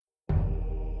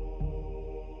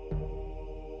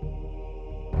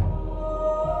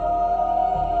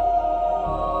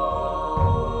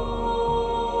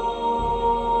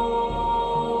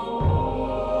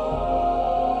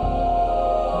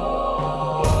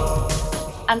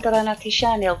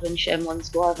Antaranakishan Elvin Shemlins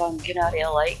Dwarvan Gunari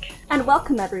alike. And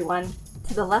welcome everyone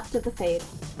to The Left of the Fade,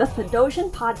 the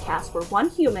Thedosian podcast where one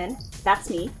human, that's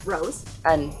me, Rose,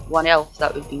 and one elf,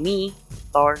 that would be me,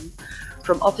 Thorn,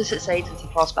 from opposite sides of the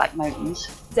Frostback Mountains,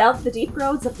 delve the deep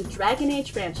roads of the Dragon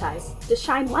Age franchise to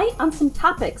shine light on some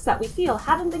topics that we feel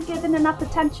haven't been given enough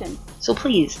attention. So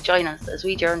please join us as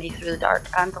we journey through the dark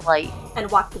and the light,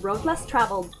 and walk the road less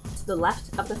traveled to the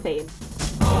left of the fade.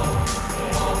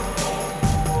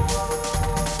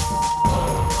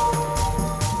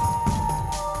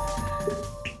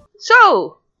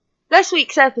 So, this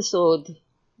week's episode,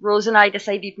 Rose and I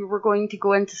decided we were going to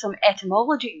go into some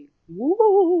etymology.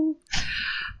 Woo!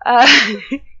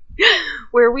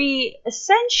 Where we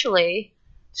essentially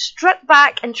strip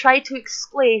back and try to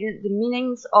explain the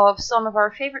meanings of some of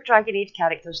our favourite Dragon Age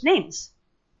characters' names.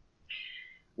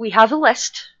 We have a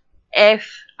list.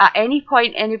 If at any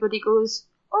point anybody goes,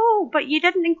 "Oh, but you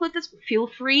didn't include this," feel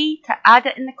free to add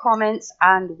it in the comments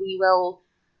and we will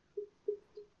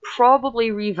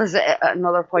probably revisit it at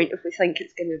another point if we think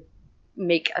it's going to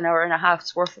make an hour and a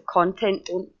half's worth of content.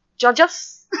 Don't judge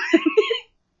us.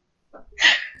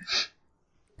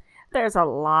 There's a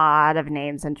lot of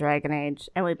names in Dragon Age,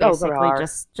 and we basically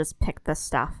just picked the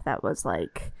stuff that was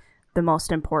like the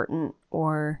most important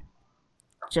or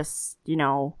just,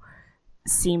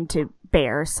 seemed to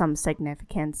bear some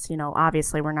significance.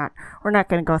 Obviously we're not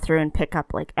going to go through and pick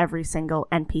up like every single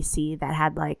NPC that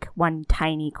had like one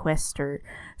tiny quest or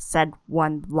said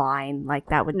one line. Like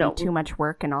that would be too much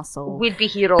work, and also we'd be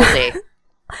here all day.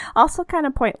 Also kind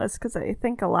of pointless, because I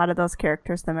think a lot of those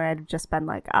characters, they might have just been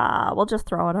like, we'll just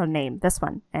throw out a name. This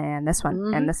one, and this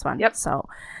one, and this one. Yep. So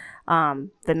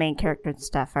the main character and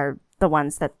stuff are the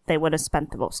ones that they would have spent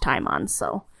the most time on.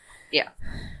 So yeah.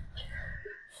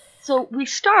 So we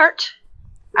start,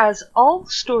 as all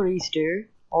stories do,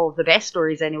 all of the best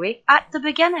stories anyway, at the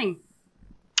beginning.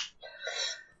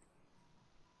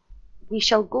 We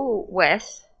shall go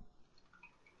with...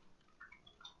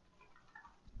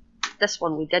 This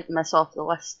one we did miss off the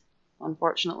list,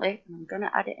 unfortunately. And I'm going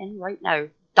to add it in right now.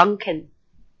 Duncan.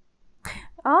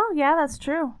 Oh, yeah, that's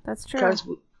true. That's true. Because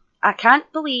I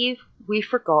can't believe we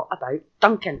forgot about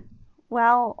Duncan.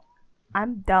 Well,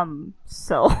 I'm dumb,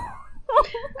 so...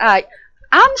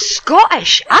 I'm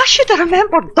Scottish. I should have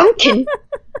remembered Duncan.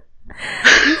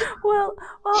 well...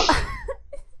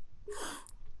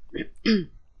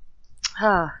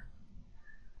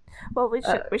 Well,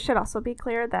 we should also be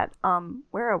clear that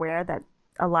we're aware that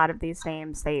a lot of these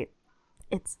names,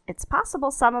 it's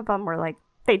possible some of them were like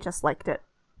they just liked it.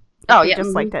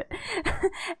 Liked it,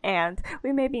 and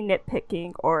we may be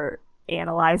nitpicking or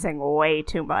analyzing way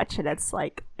too much, and it's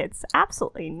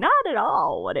absolutely not at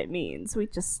all what it means. We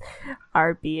just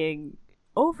are being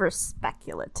over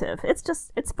speculative.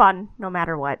 It's fun no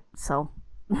matter what. So.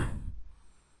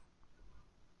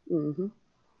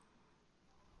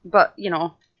 But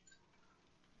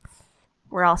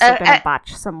we're also going to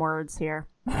botch some words here.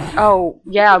 Oh,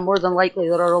 yeah, more than likely.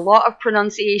 There are a lot of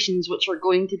pronunciations which are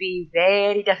going to be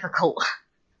very difficult.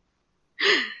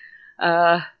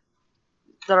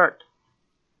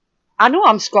 I know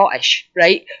I'm Scottish,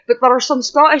 right? But there are some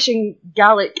Scottish and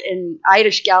Gaelic and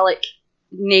Irish Gaelic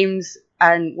names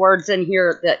and words in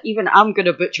here that even I'm going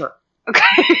to butcher.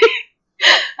 Okay?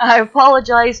 I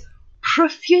apologise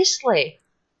profusely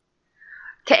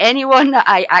to anyone that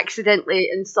I accidentally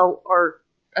insult or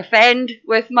offend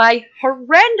with my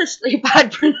horrendously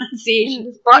bad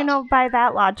pronunciations. But by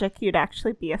that logic, you'd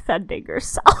actually be offending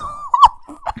yourself.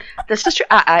 This is true.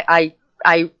 I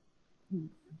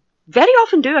very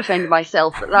often do offend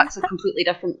myself, but that's a completely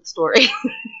different story.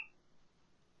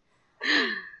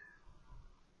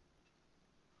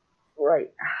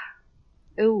 Right.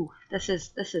 Oh, this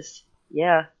is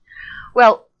yeah.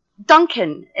 Well,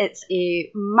 Duncan, it's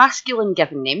a masculine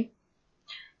given name.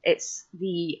 It's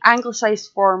the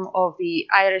anglicised form of the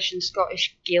Irish and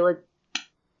Scottish Gaelic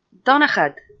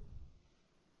Donachad.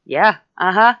 Yeah,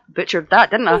 butchered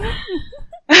that, didn't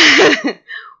I?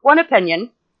 One opinion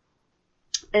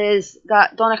is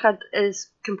that Donachad is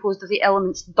composed of the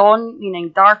elements Don,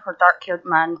 meaning dark or dark-haired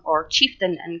man, or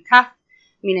chieftain, and Cath,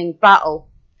 meaning battle,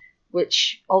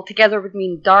 which altogether would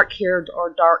mean dark-haired or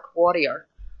dark warrior,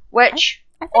 which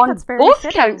I think on that's very both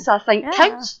fitting. counts, I think,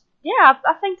 counts. Yeah,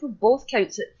 I think on both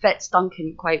counts it fits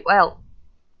Duncan quite well.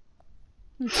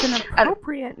 It's an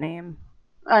appropriate name.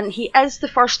 And he is the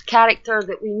first character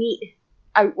that we meet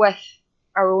out with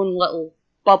our own little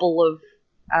bubble of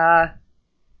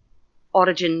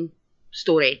origin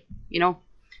story,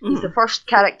 He's the first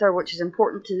character which is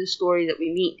important to the story that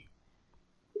we meet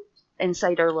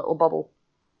inside our little bubble.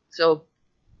 So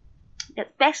it's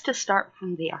best to start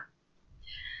from there.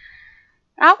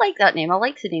 I like that name. I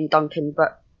like the name Duncan,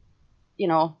 but, you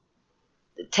know,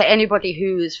 to anybody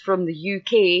who is from the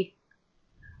UK,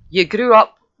 you grew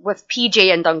up with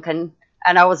PJ and Duncan,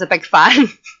 and I was a big fan,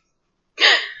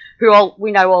 who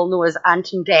we now all know as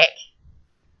Ant and Dec.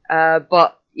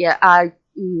 But, yeah,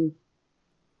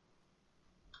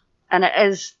 and it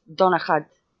is Donachad,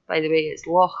 by the way. It's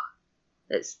Loch.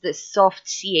 It's the soft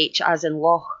CH as in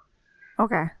Loch.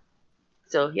 Okay.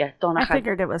 So, yeah, Donachad. I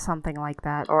figured it was something like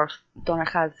that. Or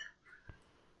Donachad.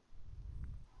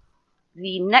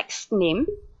 The next name,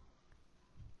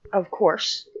 of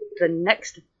course, the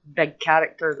next big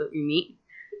character that we meet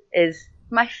is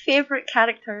my favourite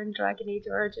character in Dragon Age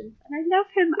Origins. And I love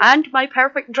him. And my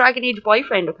perfect Dragon Age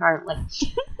boyfriend, apparently.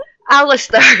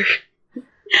 Alistair.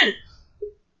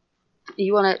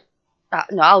 You want to...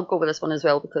 no, I'll go with this one as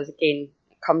well, because, again,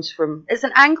 it comes from... It's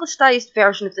an anglicised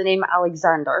version of the name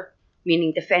Alexander,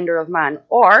 meaning defender of man,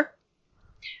 or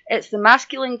it's the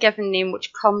masculine given name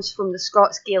which comes from the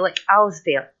Scots Gaelic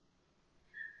Alasdair.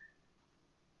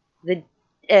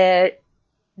 The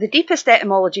deepest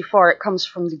etymology for it comes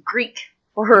from the Greek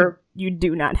for... You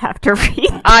do not have to read.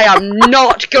 I am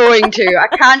not going to. I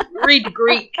can't read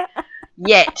Greek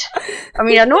yet. I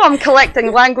mean, I know I'm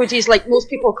collecting languages like most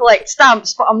people collect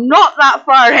stamps, but I'm not that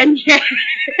far in yet.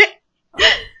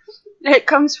 It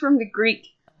comes from the Greek,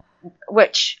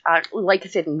 which, like I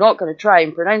said, I'm not going to try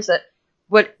and pronounce it.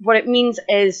 What it means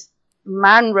is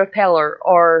man repeller,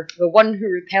 or the one who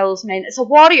repels men. It's a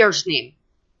warrior's name.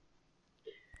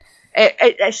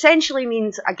 It essentially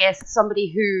means, I guess,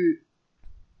 somebody who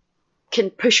can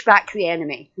push back the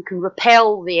enemy, who can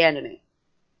repel the enemy,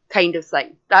 kind of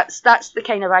thing. That's the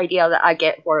kind of idea that I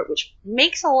get for it, which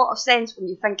makes a lot of sense when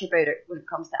you think about it when it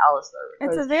comes to Alistair.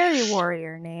 It's a very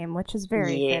warrior name, which is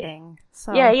very fitting.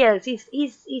 So. Yeah, he is.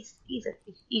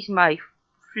 He's my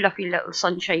fluffy little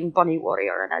sunshine bunny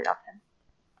warrior, and I love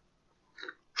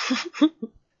him.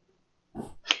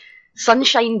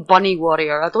 Sunshine bunny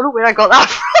warrior. I don't know where I got that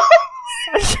from.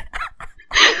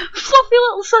 Fluffy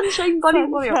little sunshine bunny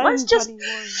warrior. Let's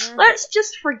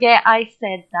just forget I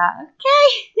said that.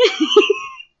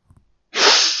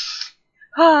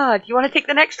 Okay. Do you want to take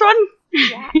the next one?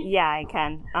 Yeah, I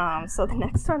can. So the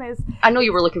next one is... I know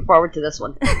you were looking forward to this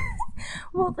one.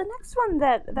 Well, the next one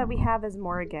that we have is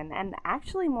Morrigan, and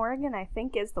actually Morrigan, I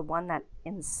think, is the one that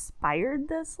inspired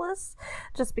this list,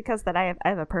 just because that I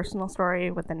have a personal story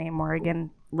with the name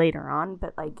Morrigan later on,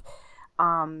 but like,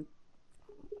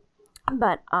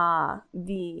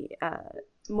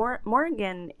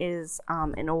 Morrigan is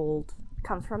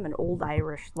comes from an old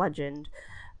Irish legend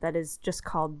that is just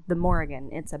called the Morrigan.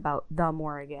 It's about the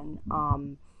Morrigan,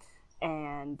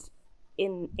 and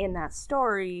in that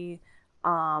story,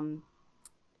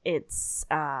 it's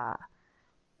a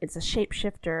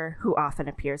shapeshifter who often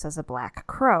appears as a black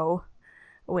crow,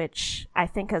 which I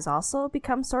think has also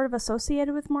become sort of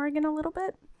associated with Morrigan a little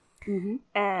bit. Mm-hmm.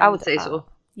 And I would say so.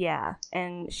 Yeah,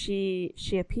 and she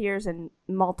appears in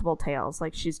multiple tales.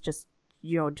 Like, she's just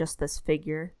this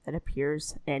figure that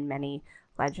appears in many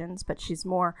legends, but she's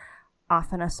more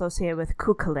often associated with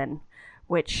Cuchulainn,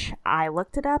 which I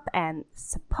looked it up, and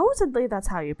supposedly that's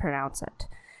how you pronounce it.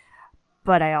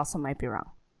 But I also might be wrong.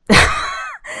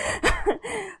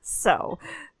 So,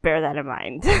 bear that in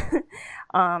mind.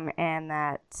 And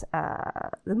that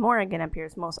the Morrigan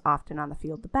appears most often on the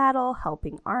field of battle,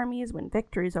 helping armies win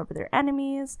victories over their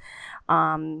enemies.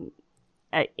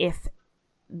 If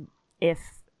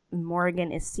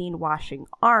Morrigan is seen washing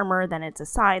armor, then it's a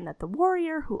sign that the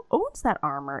warrior who owns that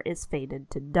armor is fated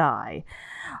to die.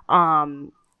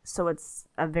 So it's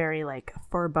a very, like,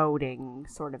 foreboding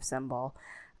sort of symbol.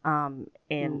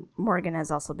 And Morrigan has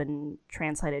also been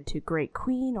translated to Great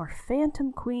Queen or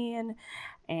Phantom Queen,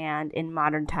 and in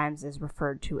modern times is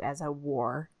referred to as a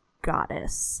war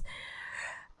goddess,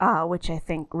 which I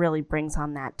think really brings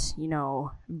on that,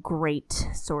 great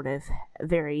sort of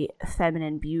very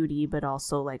feminine beauty, but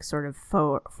also like sort of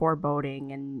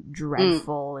foreboding and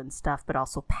dreadful and stuff, but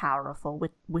also powerful,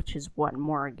 which is what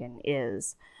Morrigan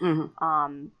is.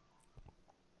 Mm-hmm.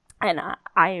 And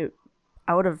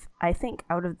I think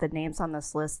out of the names on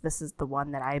this list, this is the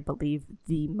one that I believe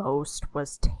the most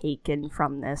was taken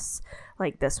from this.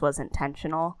 Like, this was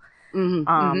intentional.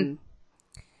 Mm-hmm.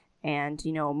 And,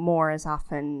 Mor is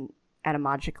often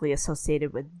etymologically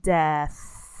associated with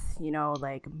death,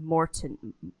 like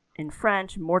mortem in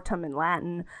French, mortem in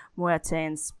Latin, muerte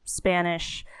in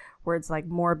Spanish, words like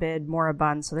morbid,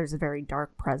 moribund, so there's a very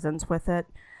dark presence with it.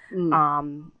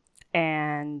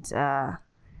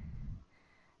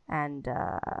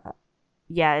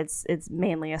 yeah, it's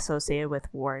mainly associated with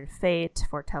War and Fate,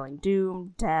 foretelling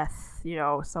doom, death,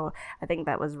 so I think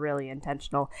that was really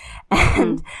intentional.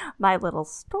 And my little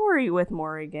story with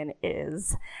Morrigan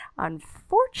is,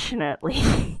 unfortunately,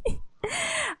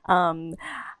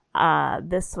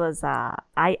 this was,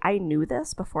 I knew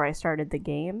this before I started the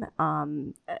game,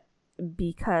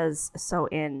 because, so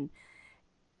in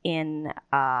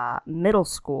middle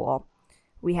school,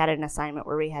 we had an assignment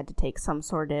where we had to take some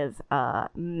sort of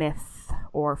myth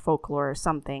or folklore or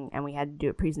something, and we had to do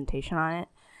a presentation on it.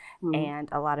 And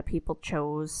a lot of people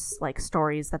chose like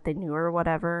stories that they knew or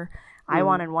whatever. I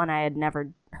wanted one I had never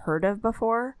heard of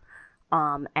before,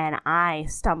 and I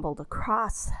stumbled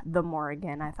across the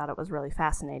Morrigan. I thought it was really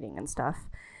fascinating and stuff,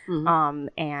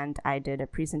 and I did a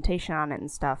presentation on it and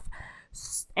stuff.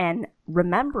 And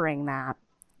remembering that,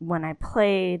 when I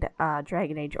played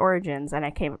Dragon Age Origins and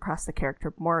I came across the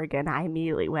character Morrigan, I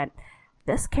immediately went,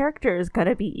 this character is going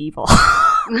to be evil.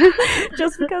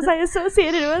 Just because I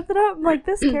associated it with it, I'm like,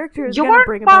 this character is going to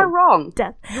bring about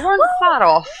death. You weren't far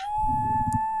off.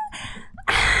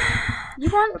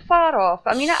 You weren't far off.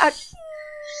 I mean, I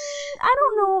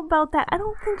don't know about that. I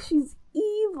don't think she's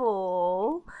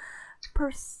evil per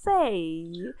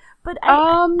se, but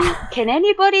can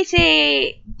anybody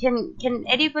say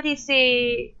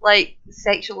like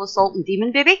sexual assault and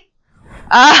demon baby?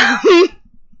 Can I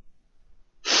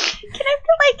be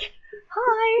like,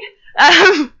 hi?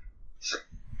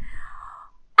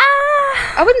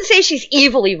 I wouldn't say she's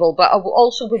evil, but I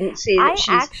also wouldn't say that she's...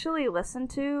 I actually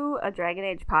listened to a Dragon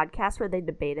Age podcast where they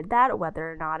debated that,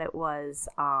 whether or not it was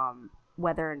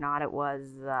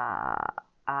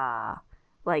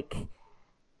like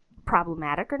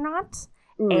problematic or not.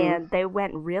 And they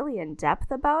went really in depth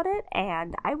about it,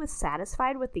 and I was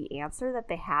satisfied with the answer that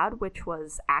they had, which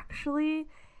was actually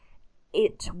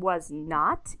it was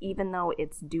not, even though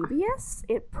it's dubious.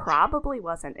 It probably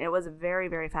wasn't. It was a very,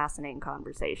 very fascinating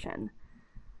conversation.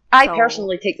 I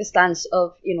personally take the stance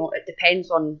of, it depends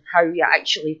on how you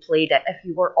actually played it. If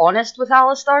you were honest with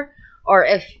Alistair, or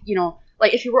if,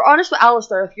 like, if you were honest with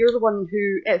Alistair, if you're the one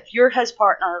if you're his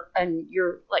partner and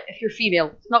if you're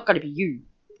female, it's not going to be you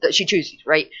that she chooses,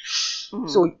 right?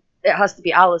 So it has to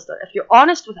be Alistair. If you're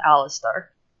honest with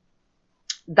Alistair,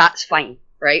 that's fine,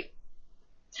 right?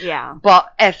 Yeah.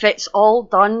 But if it's all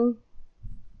done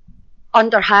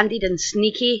underhanded and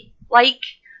sneaky, like,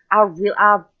 I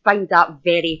find that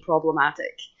very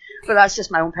problematic. But that's just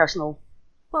my own personal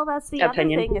Well, that's the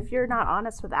opinion. Other thing. If you're not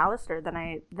honest with Alistair, then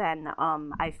I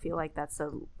feel like that's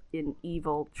an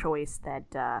evil choice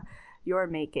that you're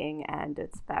making, and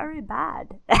it's very bad.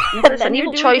 It's an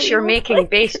evil choice you're making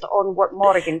based on what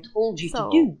Morrigan told you to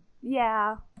do.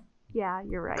 Yeah,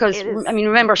 you're right. Because, I mean,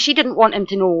 remember, she didn't want him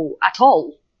to know at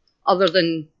all, other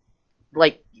than,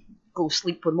 like, go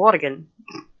sleep with Morrigan.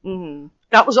 Mm-hmm.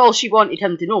 That was all she wanted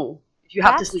him to know. If you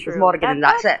have to sleep with Morrigan, and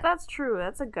that's it. That's true.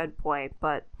 That's a good point,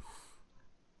 but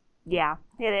yeah.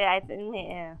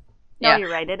 No, you're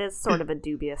right. It is sort of a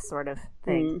dubious sort of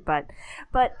thing, but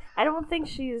I don't think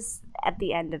she's at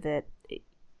the end of it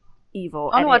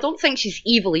evil. Oh no, I don't think she's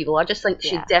evil. I just think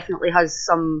she definitely has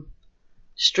some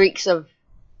streaks of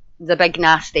the big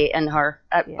nasty in her.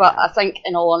 But I think,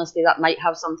 in all honesty, that might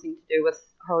have something to do with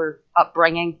her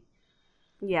upbringing.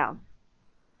 Yeah.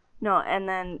 No, and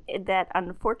then that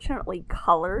unfortunately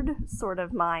colored sort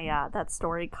of my, that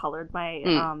story colored my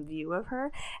view of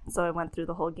her. And so I went through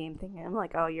the whole game thing, and I'm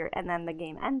like, and then the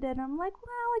game ended, and I'm like,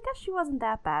 well, I guess she wasn't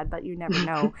that bad, but you never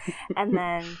know. and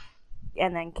then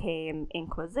came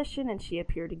Inquisition, and she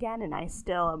appeared again, and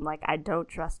I'm like, I don't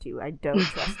trust you. And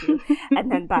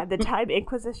then by the time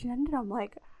Inquisition ended, I'm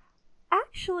like,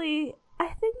 actually, I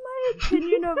think my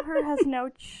opinion of her has now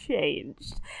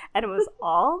changed, and it was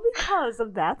all because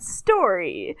of that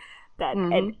story. That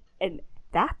and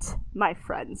that, my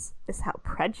friends, is how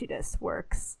prejudice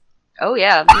works. Oh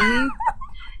yeah. Mm-hmm.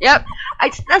 Yep.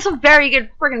 That's a very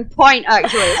good friggin' point.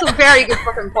 Actually, it's a very good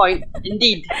friggin' point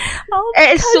indeed.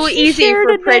 It is so easy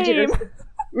for prejudice.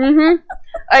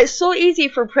 It's so easy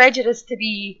for prejudice to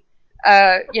be,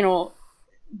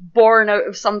 born out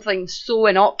of something so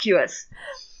innocuous.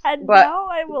 And now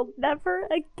I will never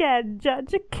again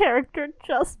judge a character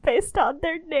just based on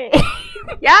their name.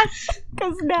 Yes!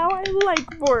 Because now I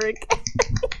like Borg.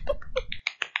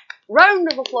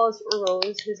 Round of applause for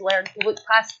Rose, who's learned to look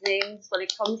past names when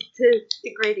it comes to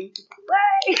degrading people.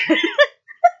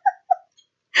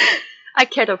 I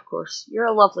kid, of course. You're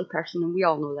a lovely person, and we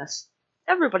all know this.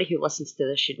 Everybody who listens to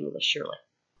this should know this, surely.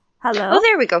 Hello? Oh,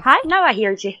 there we go. Hi? Now I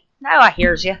hears you.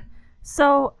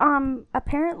 So,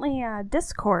 apparently,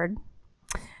 Discord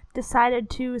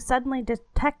decided to suddenly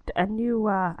detect a new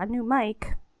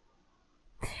mic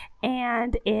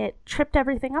and it tripped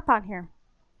everything up on here.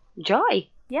 Joy.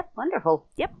 Yep. Wonderful.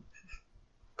 Yep.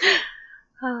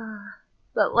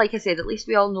 But like I said, at least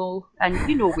we all know, and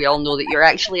we all know that you're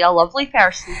actually a lovely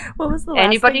person. What was the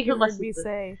last thing you heard me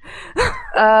say?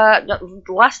 The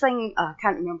last thing, I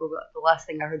can't remember what the last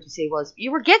thing I heard you say was.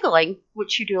 You were giggling,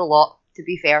 which you do a lot, to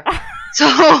be fair. So,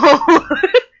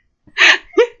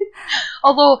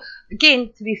 although,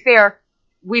 again, to be fair,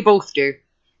 we both do.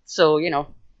 So,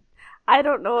 I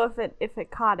don't know if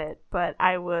it caught it, but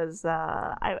I was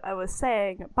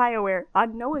saying BioWare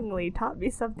unknowingly taught me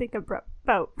something about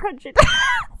prejudice.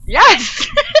 Yes!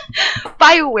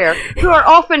 BioWare, who are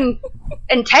often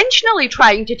intentionally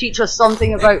trying to teach us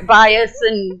something about bias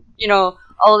and, all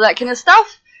of that kind of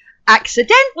stuff,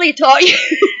 accidentally taught you.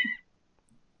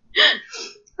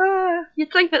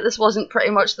 You'd think that this wasn't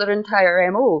pretty much their entire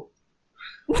MO.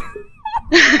 But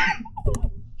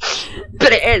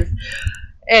it is.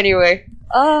 Anyway,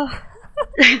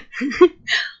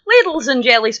 ladles and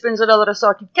jelly spoons and other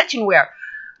assorted kitchenware.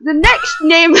 The next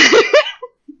name,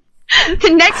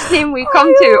 we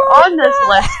come to on this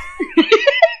list.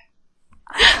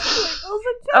 Ladles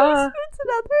and jelly spoons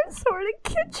and other assorted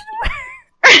kitchenware.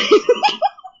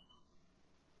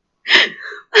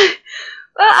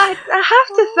 Well,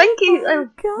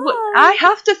 I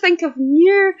have to think of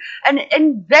new and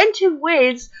inventive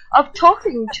ways of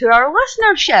talking to our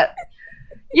listenership.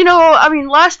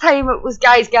 Last time it was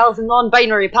guys, gals, and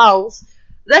non-binary pals.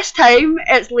 This time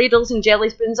it's ladles and jelly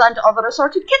spoons and other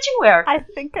assorted kitchenware. I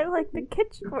think I like the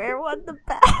kitchenware one the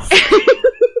best.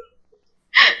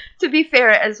 To be fair,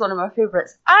 it is one of my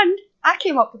favourites. And I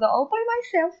came up with it all by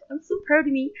myself. I'm so proud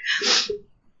of me.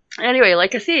 Anyway,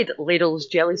 like I said, ladles,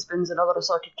 jelly spoons, and other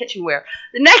assorted kitchenware.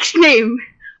 The next name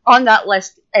on that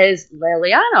list is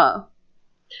Leliana.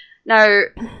 Now,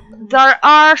 there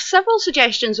are several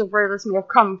suggestions of where this may have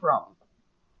come from.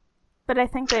 But I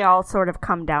think they all sort of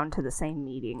come down to the same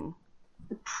meaning.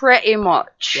 Pretty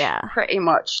much. Yeah. Pretty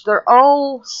much. They're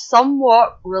all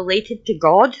somewhat related to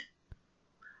God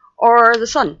or the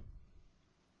sun.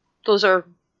 Those are,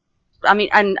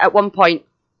 and at one point,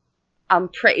 I'm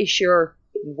pretty sure,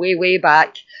 way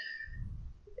back,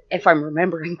 if I'm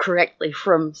remembering correctly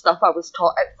from stuff I was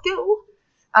taught at school,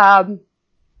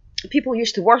 people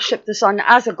used to worship the sun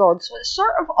as a god, so it's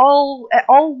sort of it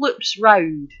all loops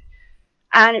round.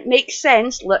 And it makes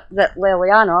sense that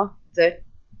Leliana, the,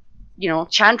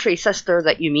 Chantry sister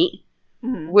that you meet,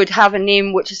 would have a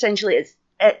name which essentially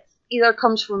it either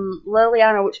comes from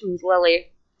Leliana, which means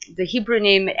lily, the Hebrew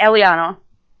name Eliana,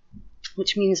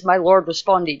 which means my Lord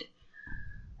responded,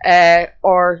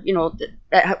 or,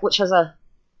 which has a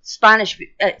Spanish,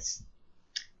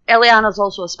 Eliana's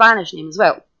also a Spanish name as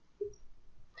well.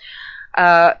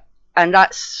 And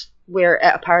that's where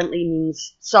it apparently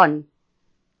means sun.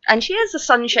 And she is a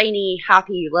sunshiny,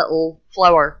 happy little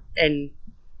flower in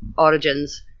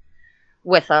Origins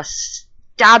with a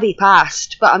stabby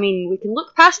past. But, we can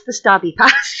look past the stabby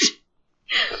past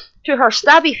to her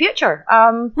stabby future.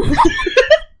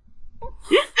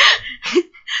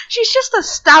 She's just a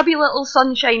stabby little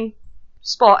sunshine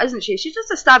spot, isn't she? She's just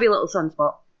a stabby little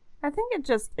sunspot. I think it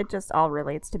just all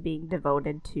relates to being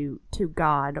devoted to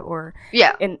God, or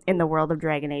in the world of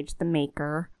Dragon Age, the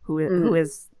Maker, who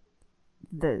is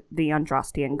the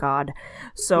Andrastian god.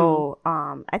 So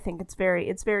I think it's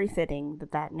very fitting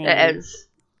that name is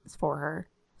for her.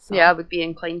 So. Yeah, I would be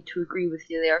inclined to agree with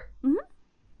you there. Mm-hmm.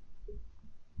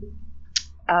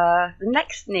 The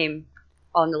next name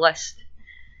on the list.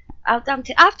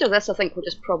 After this, I think we're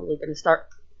just probably going to start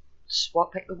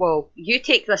swapping. Well, you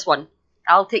take this one.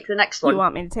 I'll take the next one. You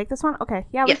want me to take this one? Okay,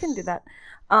 yeah, yes. We can do that.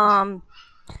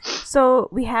 So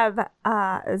we have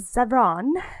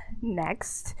Zevran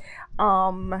next.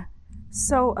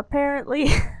 So apparently,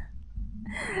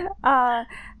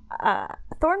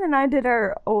 Thorn and I did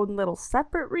our own little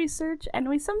separate research, and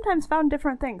we sometimes found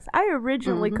different things. I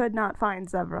originally could not find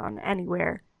Zevran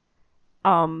anywhere.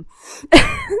 But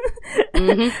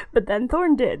then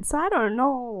Thorn did, so I don't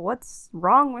know what's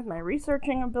wrong with my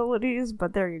researching abilities,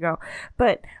 but there you go.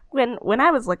 But when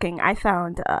I was looking, I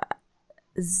found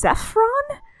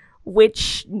Zephron,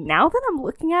 which, now that I'm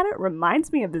looking at it,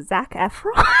 reminds me of Zac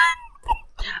Efron.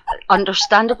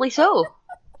 Understandably so.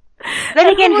 Then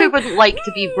again, who wouldn't like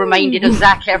to be reminded of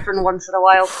Zac Efron once in a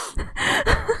while?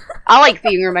 I like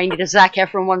being reminded of Zac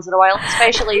Efron once in a while,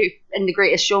 especially in The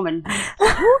Greatest Showman.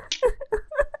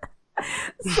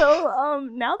 So,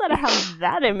 now that I have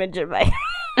that image in my head,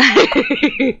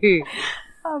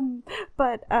 okay,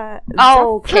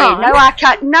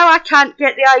 now I can't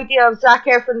get the idea of Zac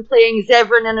Efron playing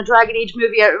Zevran in a Dragon Age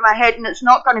movie out of my head, and it's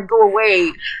not going to go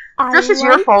away. This is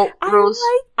your fault, Rose.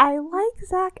 I like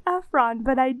Zac Efron,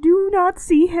 but I do not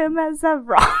see him as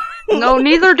Efron. No,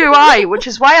 neither do I, which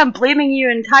is why I'm blaming you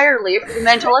entirely for the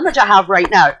mental image I have right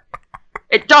now.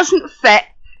 It doesn't fit.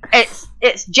 It's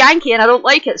janky and I don't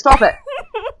like it. Stop it.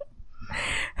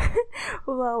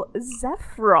 Well,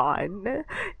 Zephron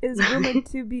is rumored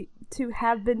to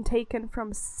have been taken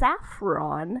from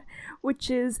saffron, which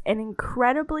is an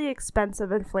incredibly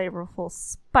expensive and flavorful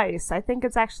spice. I think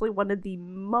it's actually one of the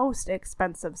most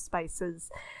expensive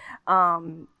spices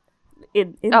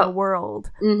in the world.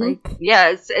 Mm-hmm. Like,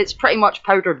 yeah, it's pretty much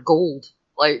powdered gold.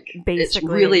 Like, basically. It's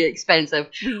really expensive,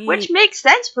 which makes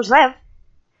sense for Zev.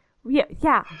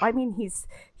 Yeah. I mean, he's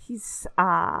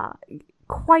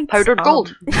quite powdered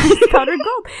gold. He's powdered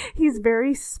gold. He's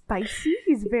very spicy.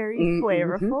 He's very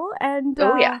flavorful, and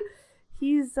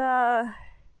he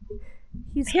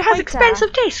has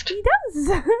expensive taste. He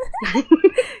does.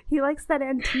 He likes that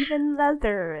Antibon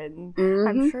leather, and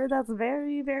I'm sure that's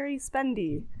very, very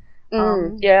spendy.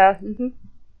 Yeah. Mm-hmm.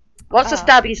 Lots of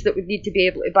stabbies that would need to be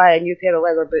able to buy a new pair of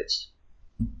leather boots.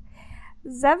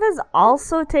 Zev is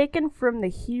also taken from the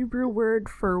Hebrew word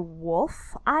for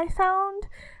wolf, I found,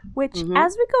 which,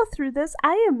 as we go through this,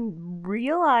 I am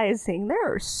realizing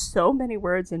there are so many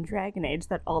words in Dragon Age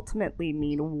that ultimately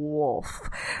mean wolf,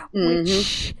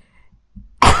 which...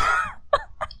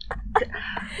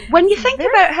 When you think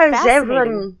about how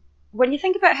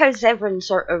Zevran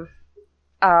sort of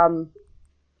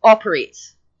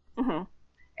operates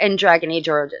in Dragon Age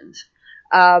Origins,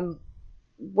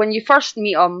 when you first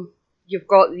meet him, you've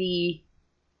got the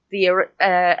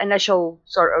initial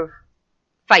sort of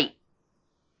fight,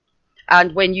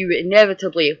 and when you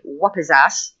inevitably whoop his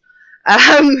ass,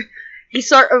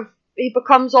 he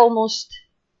becomes almost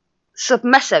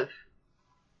submissive,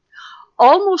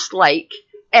 almost like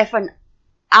if an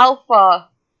alpha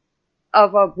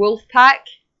of a wolf pack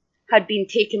had been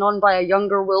taken on by a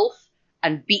younger wolf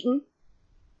and beaten.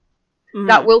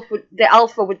 The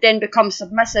alpha would then become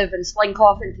submissive and slink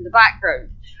off into the background.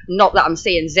 Not that I'm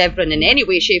saying Zevran in any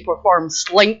way, shape, or form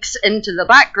slinks into the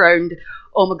background.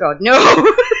 Oh my god, no!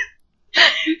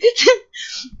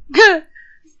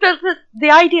 The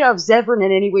idea of Zevran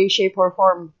in any way, shape, or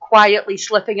form quietly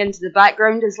slipping into the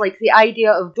background is like the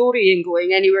idea of Dorian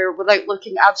going anywhere without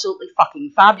looking absolutely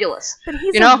fucking fabulous. But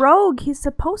he's a rogue. He's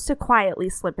supposed to quietly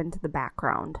slip into the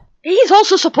background. He's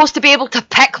also supposed to be able to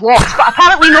pick locks, but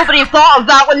apparently nobody thought of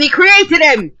that when they created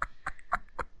him!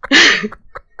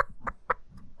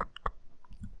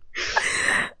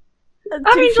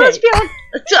 I mean, let's be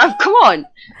honest. Come on.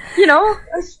 You know,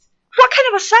 what kind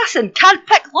of assassin can't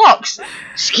pick locks?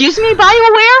 Excuse me,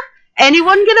 BioWare?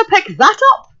 Anyone gonna pick that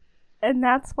up? And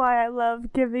that's why I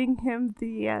love giving him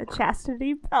the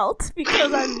chastity belt,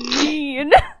 because I'm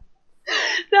mean.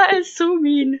 That is so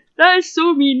mean.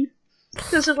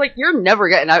 This is like, you're never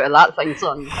getting out of that thing,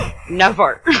 son.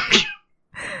 Never.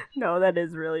 No, that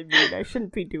is really mean. I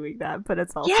shouldn't be doing that, but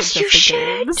it's also yes, just you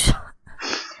the games. Should.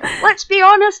 Let's be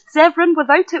honest, Zevran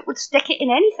without it would stick it in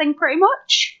anything, pretty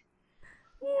much.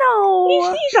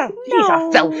 No. He's a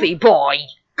filthy boy.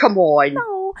 Come on.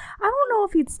 No, I don't know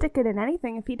if he'd stick it in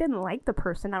anything. If he didn't like the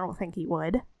person, I don't think he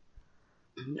would.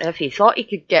 If he thought he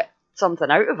could get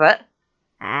something out of it.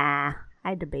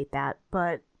 I debate that,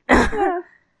 but...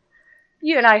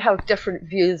 You and I have different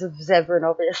views of Zevran,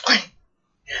 obviously.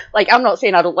 Like, I'm not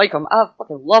saying I don't like him. I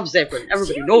fucking love Zevran.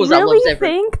 Everybody knows I love Zevran. Do you really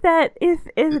think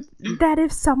that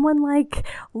if someone like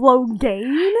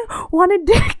Loghain wanted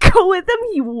to go with him,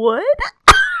 he would?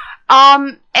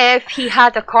 If he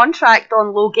had a contract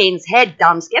on Loghain's head,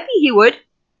 damn Skippy, he would.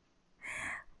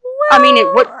 Well, I mean,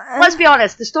 let's be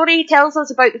honest. The story tells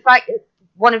us about the fact that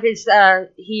one of his,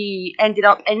 he ended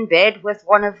up in bed with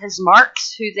one of his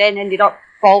marks, who then ended up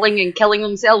falling and killing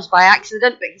themselves by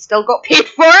accident, but he still got paid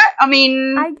for it. I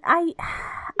mean... I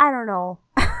don't know.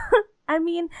 I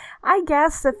mean, I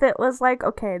guess if it was like,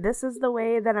 okay, this is the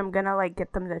way that I'm gonna, like,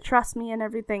 get them to trust me and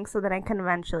everything so that I can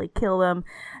eventually kill them.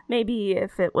 Maybe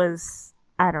if it was...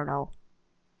 I don't know.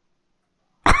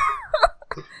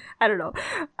 I don't know.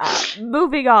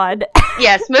 Moving on.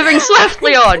 Yes, moving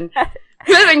swiftly on.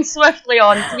 Moving swiftly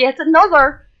on to yet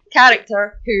another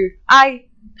character who I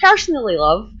personally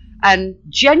love and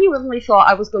genuinely thought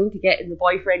I was going to get in the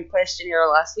boyfriend questionnaire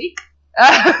last week.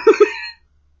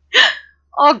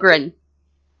 Ogryn.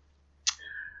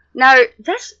 Now,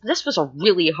 this was a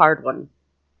really hard one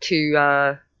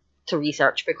to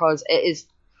research because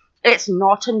it's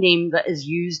not a name that is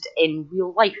used in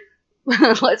real life.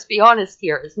 Let's be honest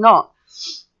here, it's not.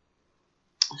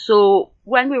 So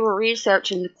when we were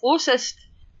researching, the closest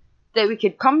that we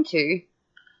could come to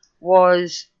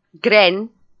was Gren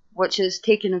which is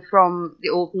taken from the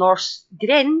Old Norse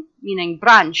gren, meaning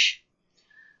branch.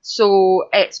 So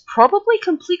it's probably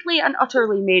completely and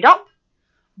utterly made up,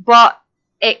 but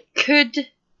it could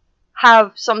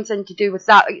have something to do with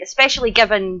that, especially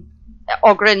given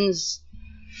Ogren's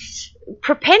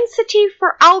propensity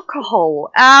for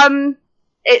alcohol.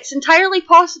 It's entirely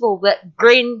possible that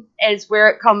grain is where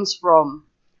it comes from,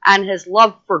 and his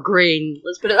love for grain.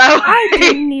 Let's put it that way. I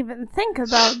didn't even think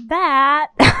about that.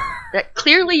 That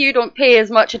clearly you don't pay as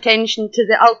much attention to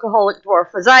the alcoholic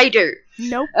dwarf as I do.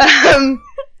 Nope.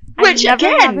 Which I never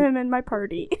again, have him in my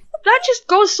party. that just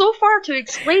goes so far to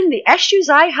explain the issues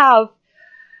I have.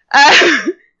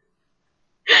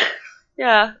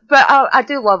 Yeah, but I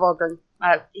do love Ogren.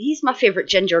 He's my favourite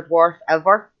ginger dwarf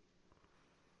ever.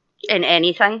 In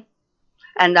anything.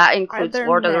 And that includes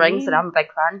Lord of the Rings, and I'm a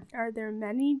big fan. Are there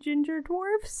many ginger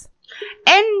dwarfs?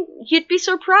 And you'd be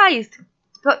surprised.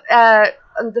 But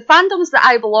the fandoms that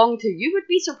I belong to, you would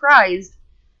be surprised.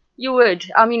 You would.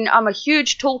 I mean, I'm a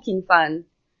huge Tolkien fan.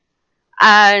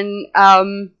 And,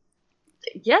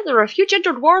 yeah, there are a few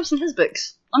ginger dwarves in his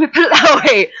books. Let me put it that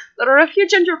way. There are a few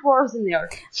ginger dwarves in there.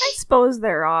 I suppose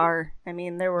there are. I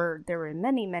mean, there were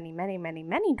many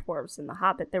dwarves in The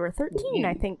Hobbit. There were 13,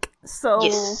 I think. So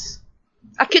yes.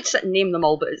 I could sit and name them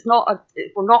all, but it's not.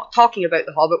 We're not talking about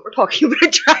The Hobbit. We're talking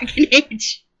about Dragon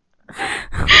Age.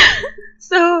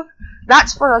 So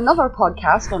that's for another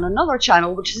podcast on another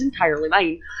channel, which is entirely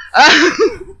mine.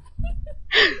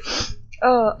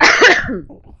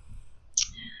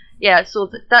 Yeah, so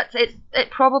that's it.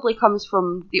 It probably comes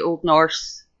from the Old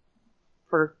Norse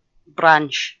for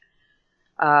branch,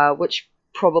 which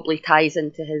probably ties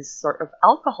into his sort of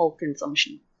alcohol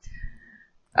consumption.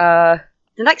 The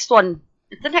next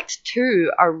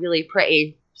two are really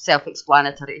pretty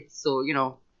self-explanatory. So, you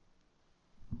know.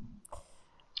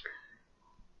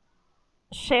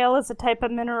 Shale is a type of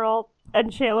mineral,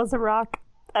 and shale is a rock,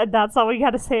 and that's all we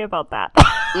got to say about that.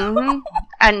 Mm-hmm.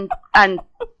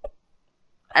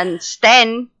 And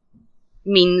sten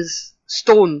means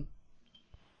stone.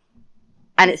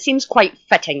 And it seems quite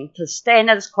fitting, because sten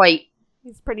is quite...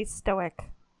 He's pretty stoic.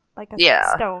 Like a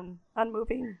stone.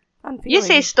 Unmoving. Unfeeling. You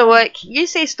say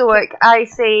stoic, I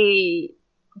say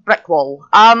brick wall.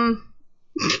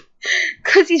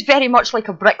 Because he's very much like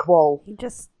a brick wall. He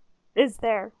just is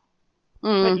there.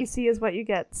 What you see is what you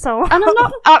get. So, and I'm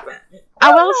not.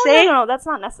 I will say, no, that's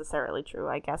not necessarily true.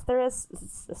 I guess there is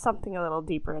something a little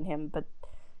deeper in him, but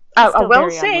I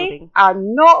will say unmoving.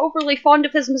 I'm not overly fond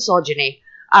of his misogyny.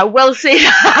 I will say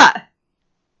that.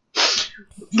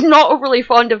 Not overly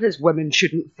fond of his women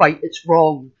shouldn't fight. It's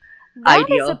wrong. That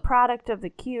idea. is a product of the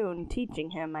Qun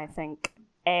teaching him, I think,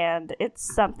 and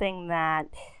it's something that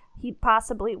he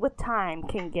possibly, with time,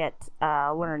 can get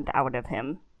learned out of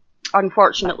him.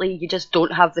 Unfortunately, you just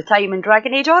don't have the time in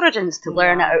Dragon Age Origins to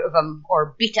learn it out of him,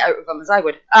 or beat it out of him, as I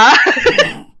would.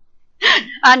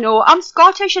 I know, I'm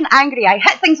Scottish and angry. I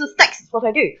hit things with sticks, that's what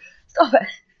I do. Stop it.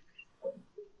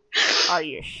 Are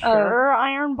you sure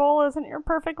Iron Bull isn't your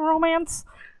perfect romance?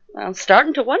 I'm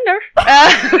starting to wonder.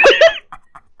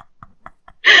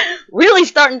 Really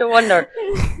starting to wonder.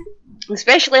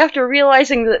 Especially after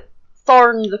realising that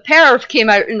Thorn the Perv came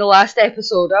out in the last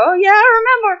episode. Oh yeah, I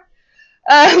remember.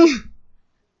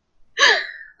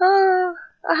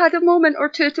 I had a moment or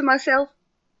two to myself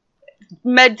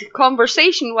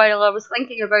mid-conversation while I was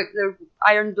thinking about the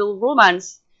Iron Bull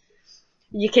romance.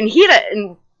 You can hear it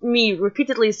in me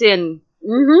repeatedly saying,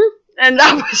 and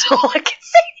that was all I could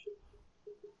say.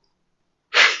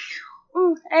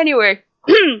 Anyway.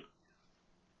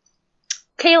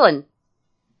 Kaelin.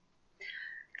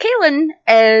 Kaelin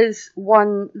is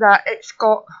one that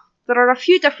there are a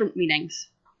few different meanings.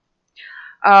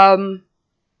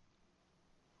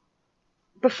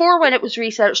 Before, when it was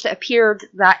researched, it appeared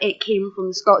that it came from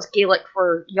the Scots Gaelic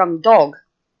for young dog.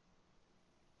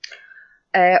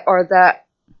 Or that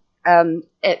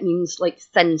it means like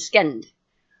thin-skinned.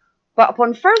 But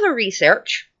upon further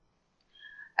research,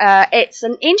 it's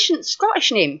an ancient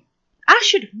Scottish name. I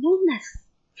should have known this.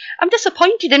 I'm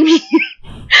disappointed in me.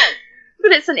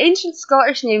 But it's an ancient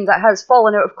Scottish name that has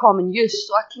fallen out of common use,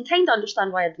 so I can kind of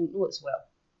understand why I didn't know it so well.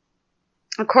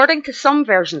 According to some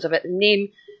versions of it, the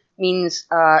name means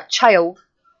child,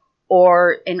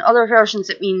 or in other versions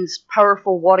it means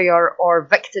powerful warrior or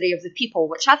victory of the people,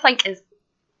 which I think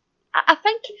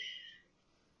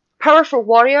powerful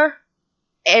warrior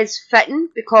is fitting,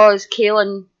 because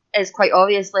Kaelin is quite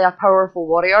obviously a powerful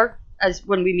warrior, as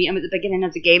when we meet him at the beginning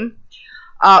of the game.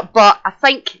 But I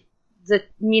think the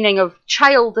meaning of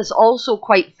child is also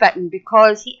quite fitting,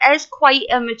 because he is quite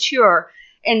immature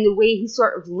in the way he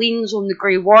sort of leans on the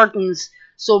Grey Wardens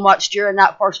so much during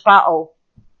that first battle.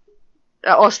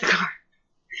 Ostagar.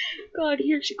 God,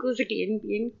 here she goes again,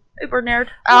 being uber nerd.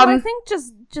 Well, I think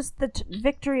just the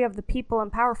victory of the people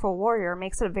and powerful warrior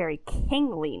makes it a very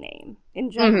kingly name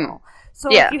in general. Mm-hmm. So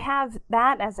if you have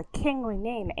that as a kingly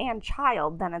name and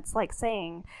child, then it's like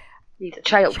saying he's a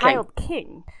child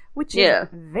king, which is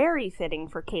very fitting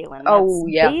for Kaelin. Oh,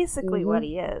 That's basically what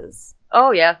he is.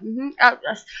 Oh, yeah. Mm-hmm.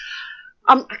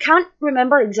 I can't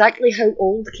remember exactly how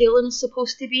old Kaelin is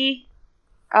supposed to be.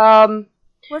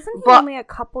 Wasn't he only a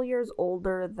couple years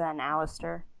older than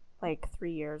Alistair? Like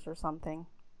 3 years or something?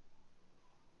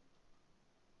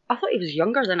 I thought he was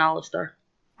younger than Alistair.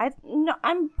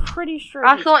 I'm pretty sure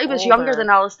I thought he was younger than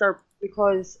Alistair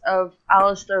because of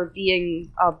Alistair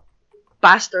being a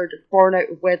bastard born out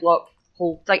of wedlock.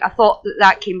 Whole thing. I thought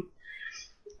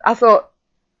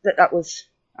that was...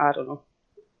 I don't know.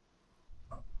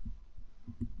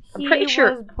 I'm pretty sure.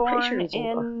 He was born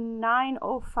in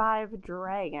 905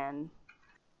 Dragon.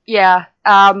 Yeah,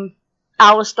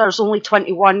 Alistair's only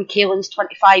 21, Kaelin's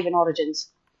 25 in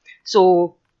Origins.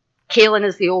 So, Kaelin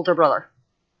is the older brother.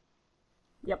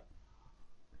 Yep.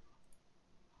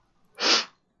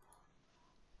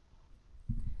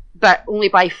 But only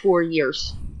by 4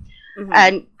 years.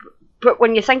 Mm-hmm. But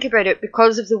when you think about it,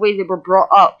 because of the way they were brought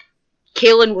up,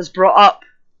 Kaelin was brought up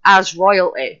as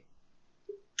royalty.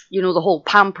 You know, the whole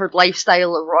pampered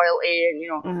lifestyle of royalty and, you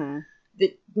know,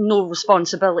 the no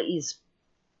responsibilities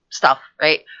stuff,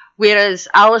 right? Whereas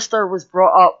Alistair was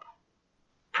brought up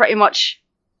pretty much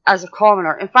as a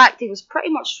commoner. In fact, he was pretty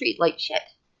much treated like shit.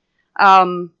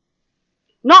 Not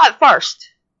at first,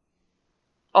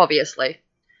 obviously,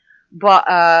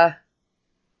 but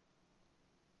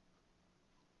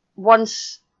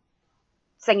once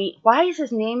thingy. Why is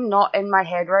his name not in my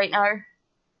head right now?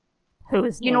 Who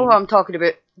is? You know who I'm talking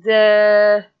about?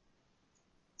 The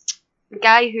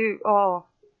guy who. Oh,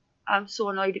 I'm so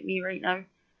annoyed at me right now.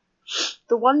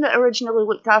 The one that originally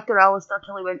looked after Alistair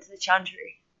till he went to the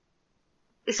Chantry.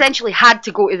 Essentially had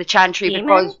to go to the Chantry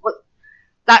because...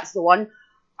 That's the one.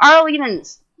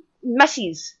 Arlene's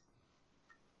missus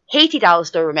hated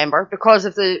Alistair, remember, because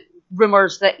of the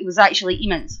rumours that he was actually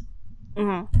Eamon's.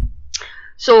 Mm-hmm.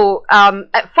 So,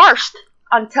 at first,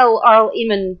 until Earl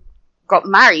Eamon got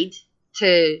married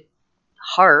to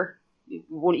her,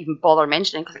 won't even bother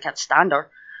mentioning because I can't stand her,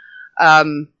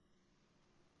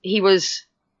 he was...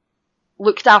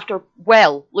 looked after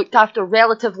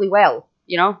relatively well,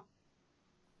 you know?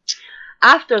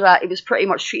 After that, he was pretty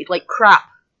much treated like crap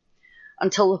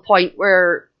until the point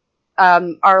where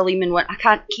Earl Eamon went, I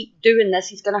can't keep doing this,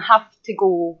 he's going to have to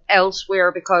go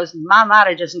elsewhere because my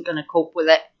marriage isn't going to cope with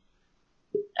it.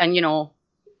 And, you know,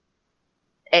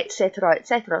 etc.,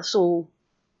 etc. So,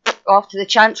 off to the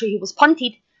Chantry he was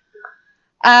punted.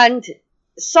 And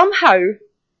somehow,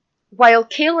 while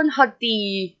Kaelin had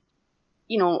the,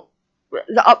 you know,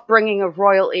 the upbringing of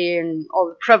royalty and all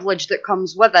the privilege that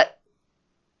comes with it,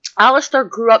 Alistair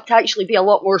grew up to actually be a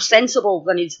lot more sensible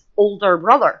than his older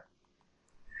brother.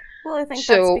 Well, I think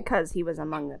that's because he was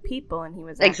among the people and he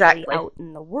was actually out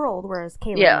in the world, whereas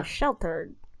Kaelin was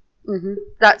sheltered. Mm-hmm.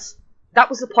 That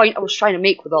was the point I was trying to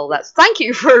make with all that. So thank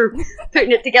you for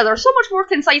putting it together so much more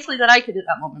concisely than I could at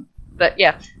that moment. But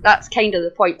yeah, that's kind of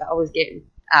the point that I was getting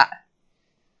at.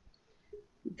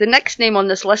 The next name on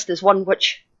this list is one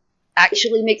which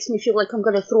actually makes me feel like I'm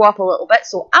going to throw up a little bit,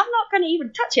 so I'm not going to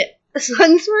even touch it. This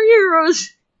one's for you,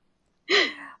 Rose.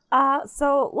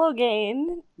 So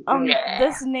Logain,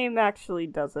 this name actually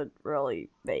doesn't really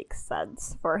make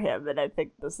sense for him, and I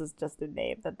think this is just a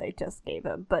name that they just gave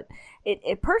him. But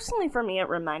it personally, for me, it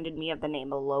reminded me of the name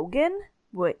Logan,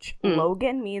 which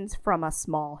Logan means from a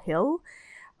small hill,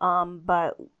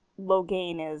 but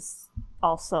Logain is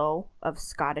also of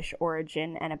Scottish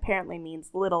origin and apparently means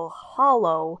little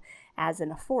hollow, as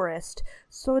in a forest,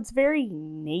 so it's very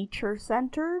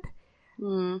nature-centered,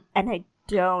 and I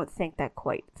don't think that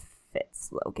quite fits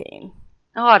Logain.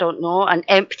 Oh, I don't know. An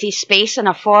empty space in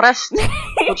a forest,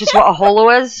 which is what a hollow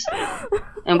is,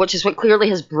 and which is what clearly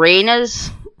his brain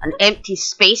is. An empty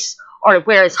space, or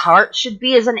where his heart should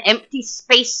be, is an empty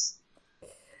space.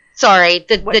 Sorry,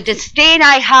 the disdain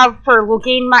I have for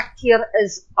Logain MacTair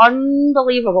is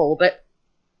unbelievable, but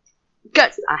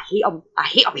I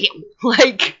hate him.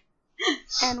 Like...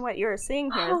 And what you're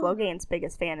seeing here is Logain's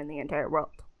biggest fan in the entire world.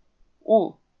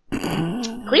 Oh.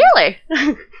 Clearly.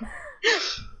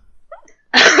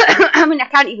 I mean, I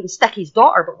can't even stick his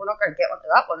daughter, but we're not going to get onto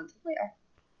that one until later.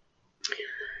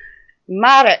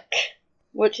 Marek,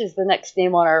 which is the next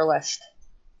name on our list.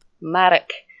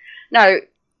 Marek. Now,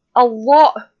 a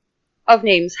lot of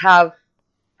names have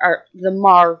the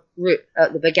Mar root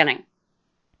at the beginning.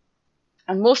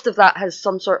 And most of that has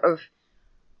some sort of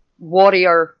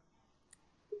warrior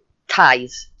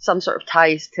ties, some sort of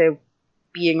ties to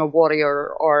being a warrior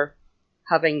or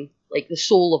having like the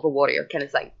soul of a warrior kind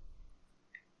of thing.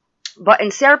 But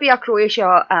in Serbia,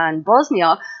 Croatia, and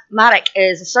Bosnia, Marek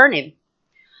is a surname,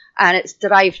 and it's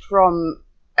derived from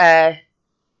the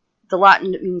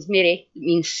Latin that means Mary, it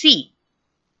means sea.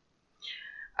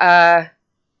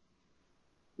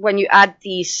 When you add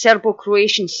the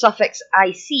Serbo-Croatian suffix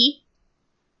 "ic,"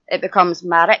 it becomes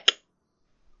Marek,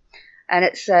 and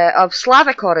it's of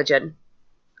Slavic origin,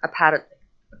 apparently,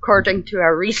 according to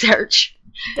our research.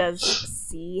 Does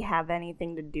C have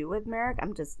anything to do with Marek?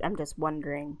 I'm just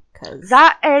wondering, because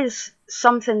that is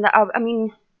something that I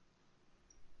mean,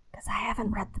 because I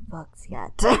haven't read the books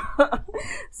yet,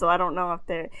 so I don't know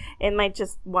if it might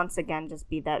just once again just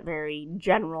be that very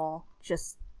general,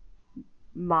 just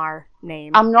Mar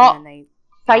name. I'm not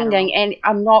finding any.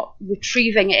 I'm not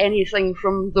retrieving anything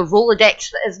from the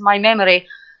Rolodex that is my memory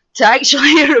to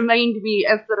actually remind me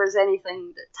if there is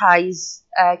anything that ties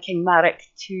King Marek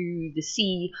to the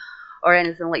sea or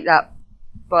anything like that.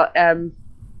 But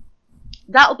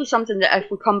that'll be something that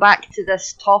if we come back to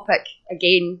this topic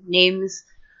again, names,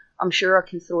 I'm sure I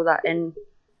can throw that in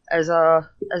as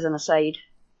an aside.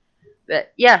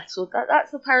 But yeah, so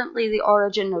that's apparently the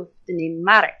origin of the name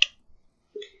Marek.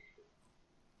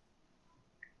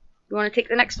 You want to take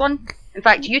the next one? In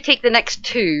fact, you take the next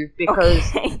two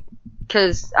because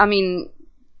I mean,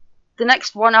 the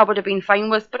next one I would have been fine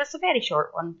with, but it's a very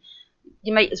short one.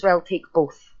 You might as well take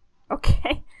both.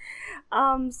 Okay.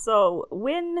 So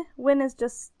Wyn is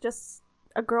just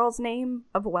a girl's name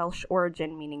of Welsh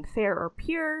origin, meaning fair or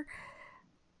pure.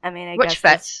 I mean, Which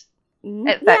fits.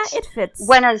 It fits. Yeah, it fits.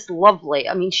 Wyn is lovely.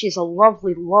 I mean, she's a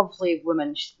lovely, lovely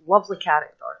woman. She's a lovely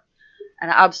character. And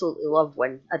I absolutely love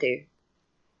Wyn. I do.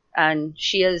 And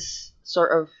she is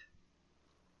sort of,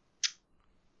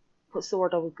 what's the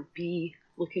word I would be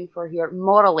looking for here?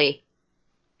 Morally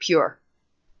pure.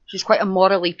 She's quite a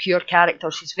morally pure character.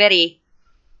 She's very,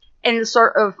 in the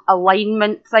sort of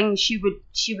alignment thing, she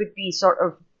would be sort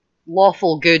of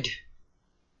lawful good.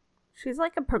 She's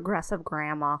like a progressive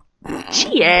grandma.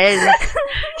 She is.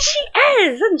 She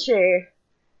is, isn't she?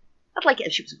 I'd like it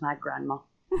if she was my grandma.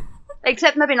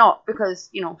 Except maybe not, because,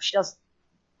 you know, she does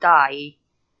die.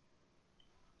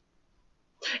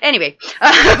 Anyway,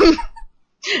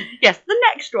 yes, the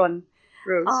next one,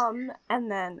 Rose. And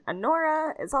then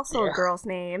Honora is also a girl's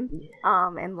name,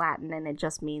 in Latin, and it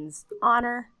just means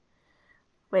honor,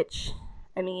 which,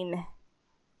 I mean,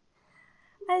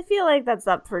 I feel like that's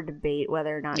up for debate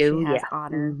whether or not she has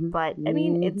honor, but I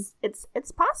mean,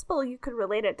 it's possible you could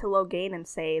relate it to Logain and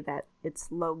say that it's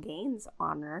Logain's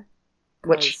honor,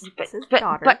 which, it's his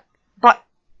daughter.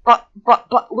 But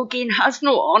Logain has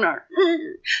no honor.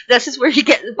 This is where you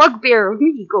get the bugbear of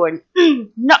me going,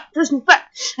 nut doesn't fit.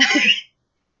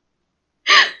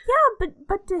 Yeah,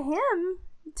 but to him,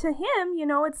 you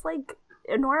know, it's like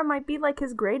Honora might be like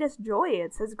his greatest joy.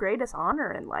 It's his greatest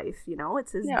honor in life, you know?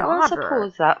 It's his daughter. Well, I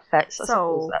suppose that fits.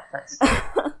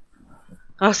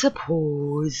 I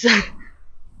suppose.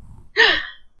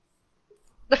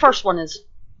 The first one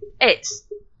it's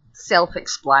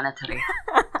self-explanatory.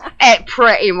 It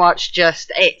pretty much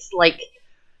it's like,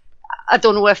 I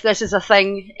don't know if this is a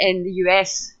thing in the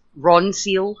US,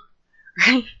 Ronseal,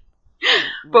 right?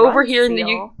 But over here in the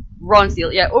UK,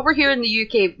 Ronseal, yeah, over here in the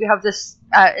UK, we have this,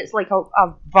 it's like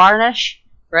a varnish,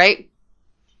 right?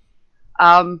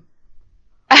 And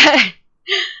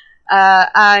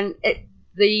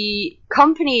the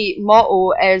company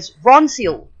motto is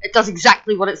Ronseal. It does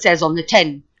exactly what it says on the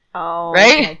tin. Oh,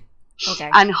 right?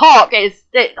 Okay. And Hawk is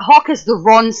the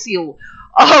Ronseal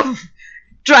of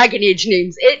Dragon Age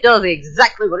names. It does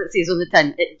exactly what it says on the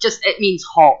tin. It means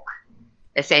hawk,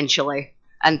 essentially,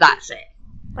 and that's it.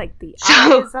 Like the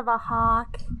eyes of a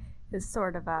hawk is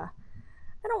sort of a,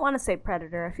 I don't want to say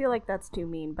predator. I feel like that's too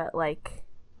mean, but like,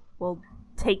 will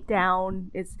take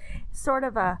down is sort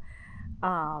of a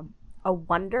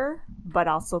wonder, but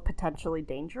also potentially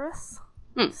dangerous.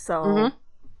 So,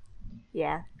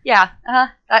 yeah. Yeah,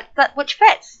 that which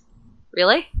fits,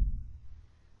 really.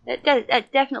 It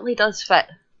definitely does fit.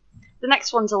 The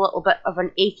next one's a little bit of an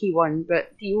achy one,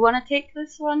 but do you want to take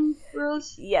this one,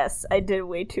 Rose? Yes, I did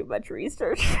way too much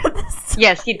research for this.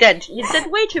 Yes, you did. You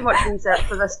did way too much research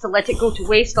for this to let it go to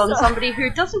waste on somebody who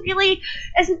isn't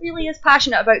really as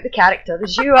passionate about the character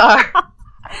as you are.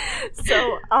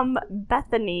 So,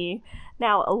 Bethany.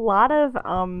 Now, a lot of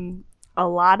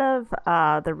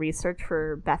the research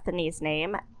for Bethany's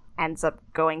name ends up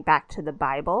going back to the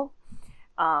Bible.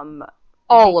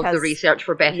 All of the research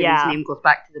for Bethany's name goes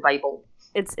back to the Bible.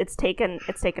 It's taken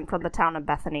from the town of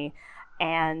Bethany,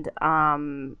 and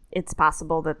it's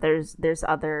possible that there's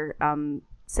other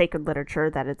sacred literature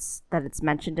that it's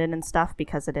mentioned in and stuff,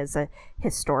 because it is a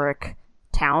historic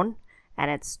town and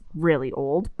it's really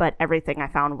old, but everything I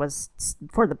found was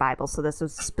for the Bible, so this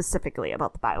was specifically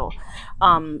about the Bible.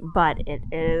 But it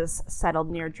is settled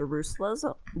near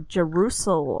Jerusalem.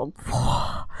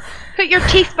 Put your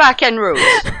teeth back in, Rose.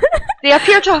 They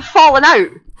appear to have fallen out.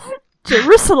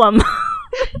 Jerusalem.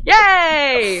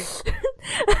 Yay!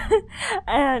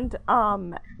 And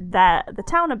that the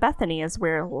town of Bethany is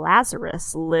where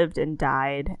Lazarus lived and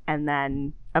died, and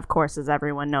then, of course, as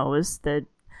everyone knows, the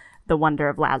wonder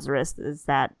of Lazarus is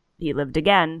that he lived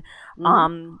again.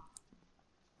 And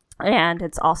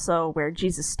it's also where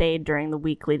Jesus stayed during the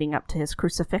week leading up to his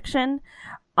crucifixion.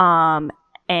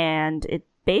 And it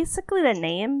basically, the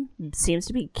name seems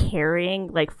to be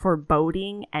carrying like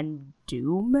foreboding and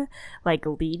doom, like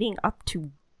leading up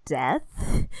to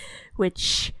death,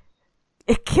 which,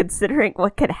 considering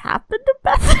what could happen to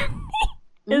Bethany,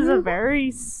 is a very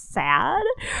sad.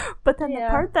 But then the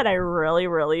part that I really,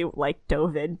 really like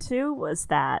dove into was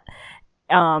that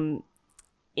that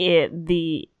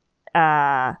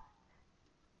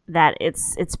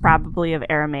it's probably of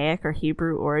Aramaic or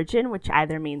Hebrew origin, which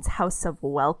either means house of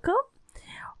welcome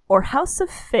or house of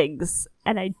figs.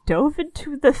 And I dove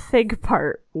into the fig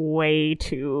part way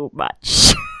too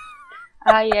much.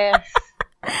 Ah, yes.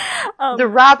 The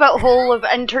rabbit hole of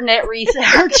internet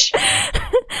research.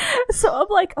 So I'm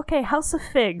like, okay, house of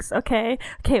figs, okay,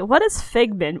 what is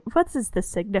figment? What is the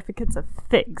significance of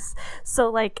figs? So,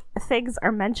 like, figs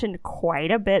are mentioned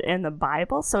quite a bit in the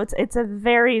Bible, so it's a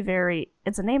very, very,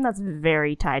 it's a name that's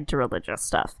very tied to religious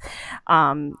stuff.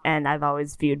 And I've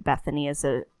always viewed Bethany as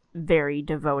a very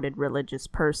devoted religious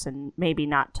person, maybe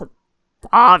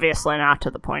obviously not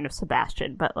to the point of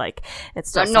Sebastian, but like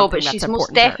it's still no, but she's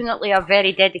most definitely a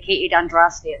very dedicated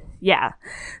Andrastian. Yeah.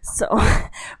 So,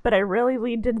 but I really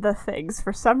leaned into the figs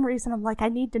for some reason. I'm like, I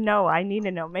need to know.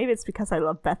 Maybe it's because I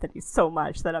love Bethany so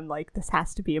much that I'm like, this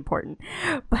has to be important.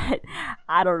 But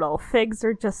I don't know. Figs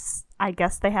are just, I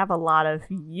guess they have a lot of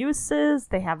uses.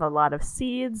 They have a lot of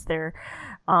seeds. They're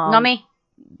nummy.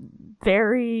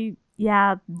 Very,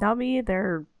 nummy.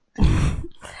 They're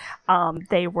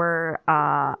they were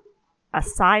a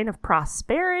sign of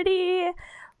prosperity.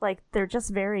 Like, they're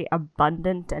just very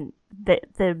abundant, and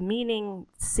the meaning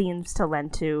seems to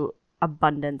lend to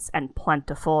abundance and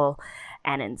plentiful,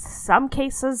 and in some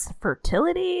cases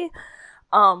fertility.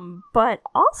 But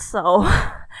also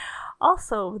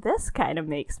this kind of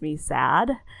makes me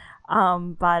sad.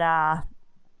 Yes,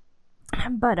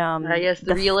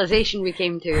 the realization we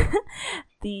came to.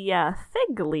 The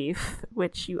fig leaf,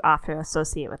 which you often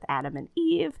associate with Adam and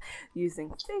Eve, using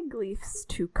fig leaves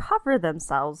to cover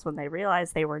themselves when they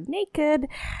realized they were naked.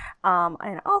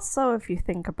 And also, if you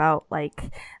think about,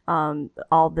 like,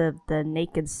 all the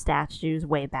naked statues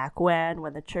way back when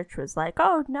the church was like,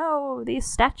 oh no, these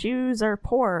statues are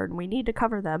poor and we need to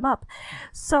cover them up.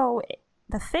 So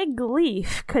the fig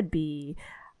leaf could be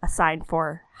a sign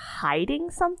for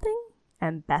hiding something.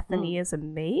 And Bethany is a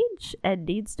mage and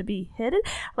needs to be hidden.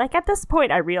 Like, at this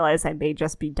point, I realize I may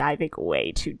just be diving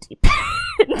way too deep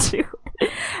into it.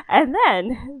 And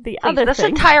then This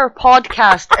entire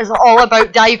podcast is all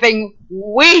about diving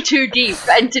way too deep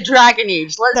into Dragon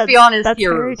Age. Let's be honest here.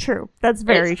 That's very true. That's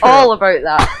very true. It's all about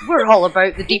that. We're all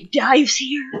about the deep dives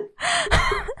here.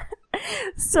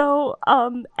 So,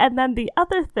 and then the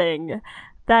other thing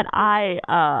that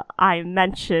I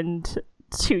mentioned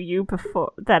to you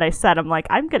before, that I said, I'm like,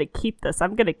 I'm gonna keep this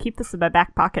in my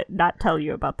back pocket, not tell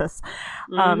you about this,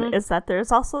 is that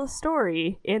there's also a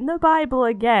story in the Bible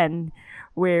again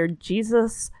where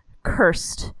Jesus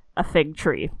cursed a fig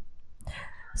tree,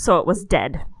 so it was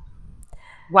dead.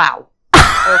 Wow.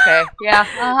 Okay.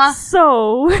 Yeah.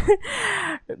 So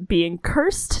being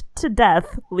cursed to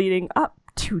death leading up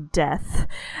to death.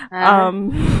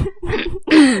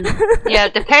 Yeah,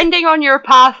 depending on your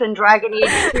path in Dragon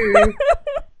Age 2,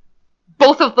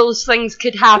 both of those things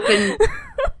could happen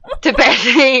to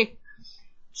Bethany.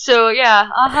 So, yeah,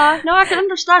 no, I can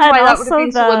understand why that would have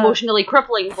been so emotionally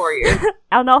crippling for you.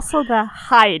 And also the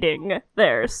hiding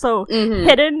there. So,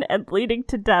 hidden and leading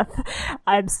to death.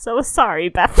 I'm so sorry,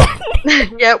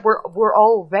 Bethany. Yeah, we're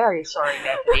all very sorry,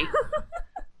 Bethany.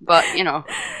 But, you know.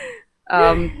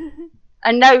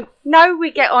 And now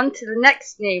we get on to the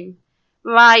next name.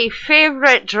 My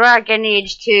favourite Dragon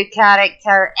Age 2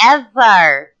 character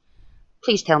ever.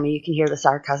 Please tell me you can hear the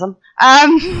sarcasm.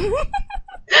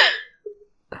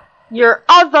 Your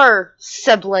other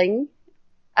sibling,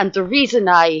 and the reason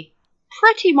I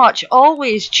pretty much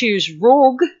always choose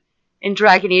Rogue in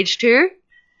Dragon Age 2.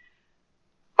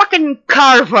 fucking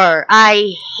Carver.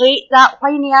 I hate that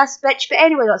whiny ass bitch, but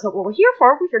anyway, that's not what we're here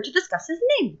for. We're here to discuss his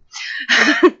name.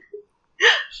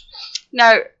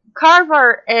 Now,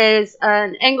 Carver is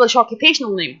an English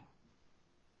occupational name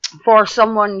for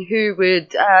someone who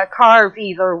would carve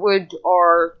either wood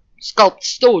or sculpt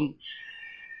stone.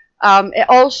 It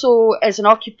also is an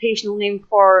occupational name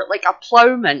for, like, a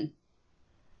ploughman.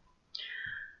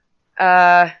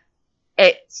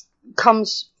 It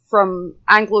comes from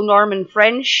Anglo-Norman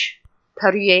French,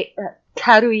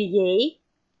 carrouiller,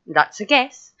 that's a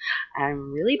guess.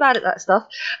 I'm really bad at that stuff.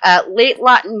 Late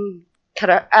Latin,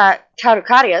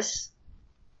 carucarius,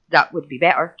 that would be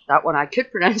better. That one I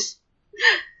could pronounce.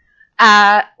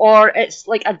 Or it's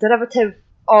like a derivative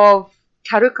of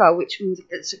caruca, which means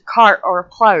it's a cart or a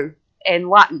plough in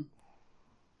Latin.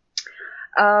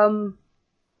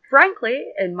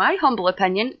 Frankly, in my humble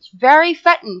opinion, it's very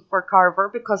fitting for Carver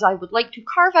because I would like to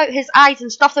carve out his eyes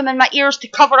and stuff them in my ears to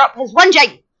cover up his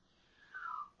whinging.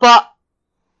 But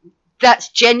that's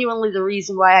genuinely the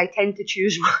reason why I tend to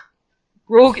choose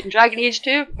Rogue in Dragon Age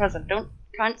 2, because I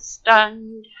can't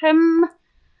stand him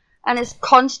and his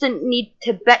constant need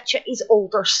to bitch at his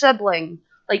older sibling.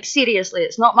 Like, seriously,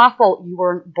 it's not my fault you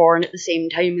weren't born at the same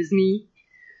time as me.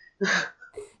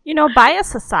 You know,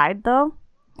 bias aside, though,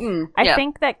 I yeah.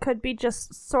 think that could be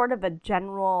just sort of a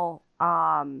general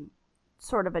name,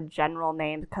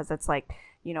 because it's like,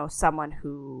 you know, someone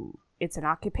who, it's an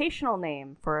occupational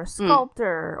name for a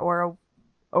sculptor or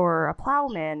a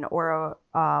plowman or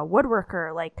a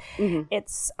woodworker. Like,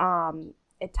 it's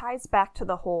it ties back to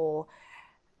the whole,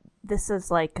 this is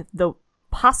like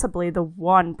possibly the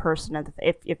one person,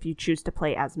 if you choose to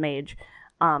play as mage,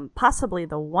 possibly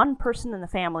the one person in the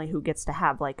family who gets to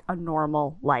have like a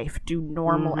normal life, do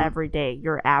normal every day,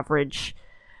 your average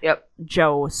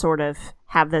Joe sort of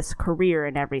have this career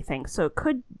and everything. So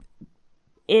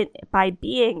by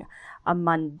being a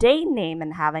mundane name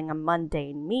and having a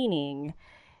mundane meaning,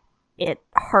 it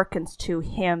harkens to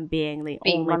him being the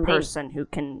only person who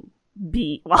can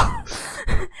be, well,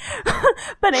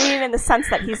 but I mean in the sense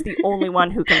that he's the only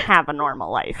one who can have a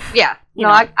normal life. Yeah, no,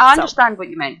 I understand what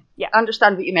you meant. Yeah, I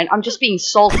understand what you meant. I'm just being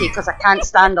salty because I can't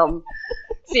stand him.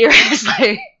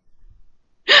 Seriously.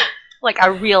 Like, I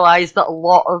realise that a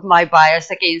lot of my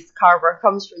bias against Carver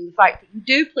comes from the fact that you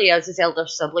do play as his elder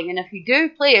sibling, and if you do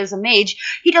play as a mage,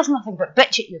 he does nothing but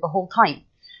bitch at you the whole time.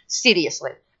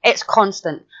 Seriously. It's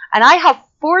constant. And I have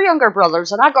 4 younger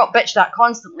brothers, and I got bitched at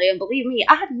constantly, and believe me,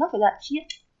 I had enough of that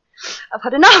shit. I've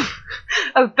had enough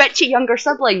of bitchy younger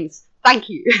siblings. Thank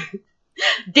you.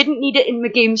 Didn't need it in my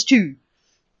games too.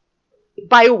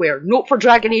 BioWare, note for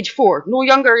Dragon Age 4. No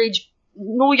younger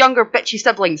bitchy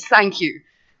siblings, thank you.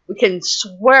 We can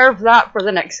swerve that for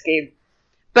the next game.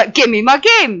 But give me my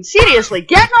game! Seriously,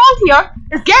 getting old here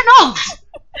is getting old!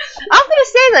 I'm gonna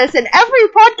say this in every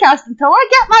podcast until I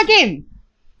get my game.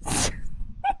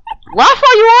 Laugh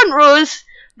all you want, Rose.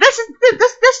 This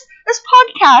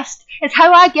podcast is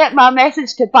how I get my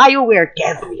message to BioWare.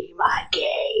 Give me my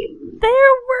game.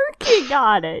 They're working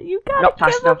on it. You gotta Not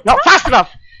fast enough. Not fast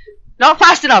enough. Not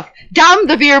fast enough. Damn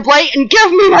the beer blight and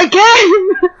give me my game.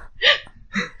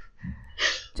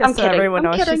 Just so everyone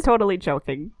knows, she's totally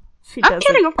joking. I'm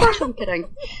kidding. Of course I'm kidding.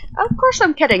 Of course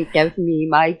I'm kidding. Give me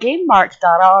my game, Mark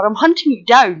Dara, or I'm hunting you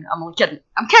down. I'm kidding.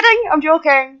 I'm kidding. I'm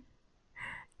joking.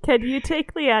 Can you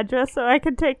take Leandra so I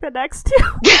can take the next 2?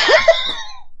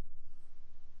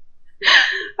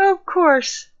 Of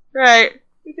course. Right.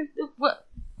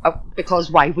 Oh,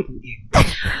 because why wouldn't you?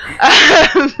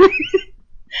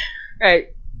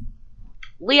 Right.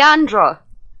 Leandra.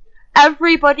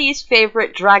 Everybody's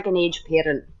favourite Dragon Age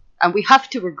parent. And we have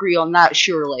to agree on that,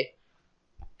 surely.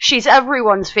 She's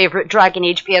everyone's favourite Dragon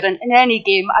Age parent in any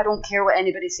game. I don't care what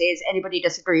anybody says. Anybody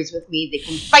disagrees with me, they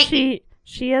can fight me.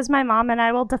 She is my mom, and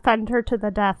I will defend her to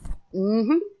the death.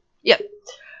 Yep.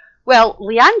 Well,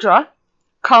 Leandra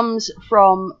comes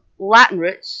from Latin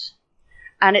roots,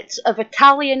 and it's of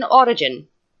Italian origin.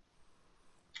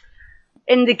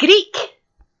 In the Greek,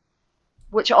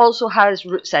 which also has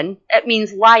roots in, it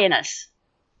means lioness.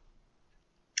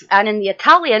 And in the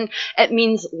Italian, it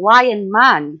means lion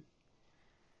man.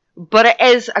 But it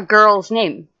is a girl's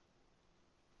name.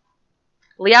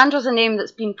 Leandra's a name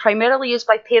that's been primarily used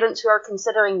by parents who are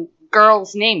considering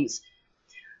girls' names.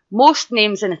 Most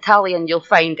names in Italian you'll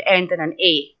find end in an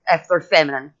A if they're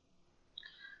feminine.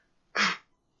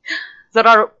 There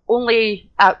are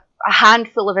only a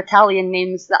handful of Italian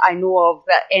names that I know of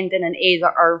that end in an A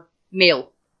that are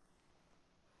male.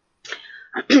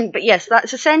 But yes,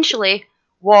 that's essentially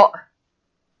what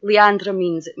Leandra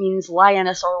means. It means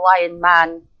lioness or lion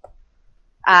man.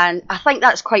 And I think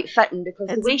that's quite fitting, because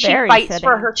the way she fights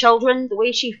for her children, the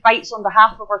way she fights on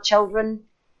behalf of her children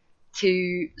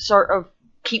to sort of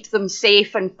keep them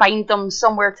safe and find them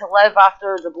somewhere to live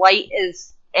after the blight,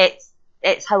 it's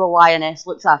how a lioness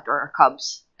looks after her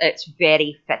cubs. It's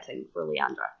very fitting for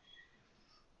Leandra.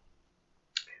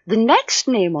 The next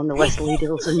name on the list,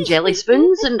 ladles and jelly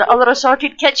spoons and other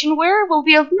assorted kitchenware, will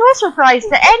be of no surprise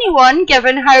to anyone,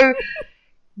 given how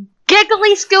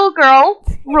giggly schoolgirl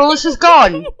Rose has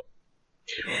gone.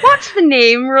 What's the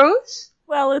name, Rose?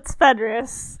 Well, it's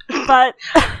Fenris, but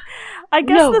I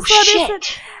guess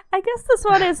this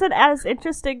one isn't as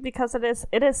interesting, because it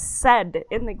is said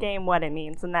in the game what it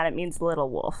means, and that it means little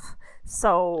wolf.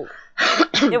 So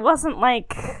it wasn't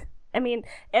like, I mean,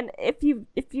 and if you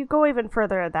go even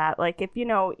further at that, like, if you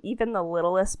know even the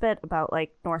littlest bit about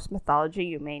like Norse mythology,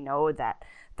 you may know that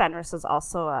Fenris is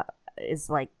also is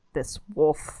like this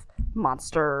wolf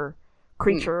monster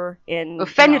creature in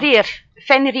Fenrir.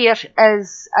 Fenrir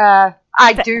is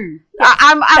Fenrir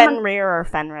or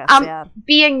Fenris.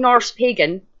 Being Norse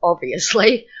pagan,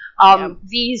 obviously.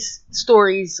 These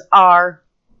stories are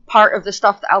part of the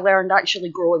stuff that I learned actually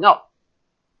growing up.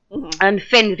 Mm-hmm. And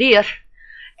Fenrir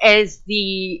is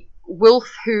the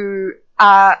wolf who,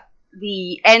 at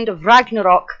the end of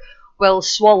Ragnarok, will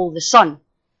swallow the sun.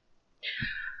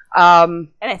 And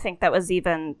I think that was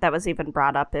even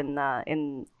brought up in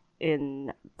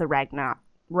the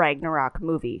Ragnarok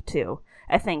movie too.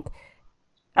 I think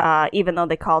even though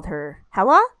they called her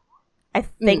Hela, I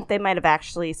think they might have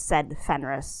actually said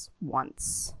Fenris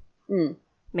once.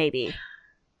 Maybe.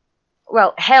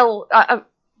 Well, I'm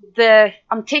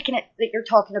taking it that you're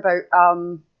talking about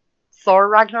Thor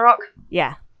Ragnarok.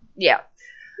 Yeah. Yeah.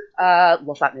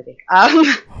 Love that movie.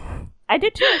 I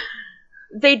did too.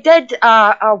 They did,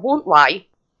 I won't lie,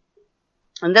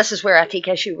 and this is where I take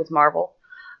issue with Marvel,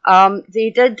 they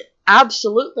did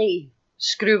absolutely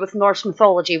screw with Norse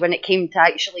mythology when it came to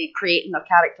actually creating their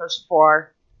characters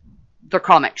for their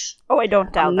comics. Oh, I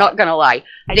don't doubt I'm not gonna lie.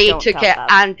 They took it,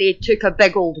 and they took a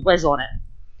big old whiz on it.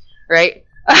 Right?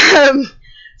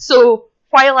 So,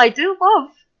 while I do love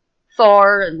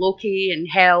Thor and Loki and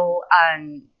Hel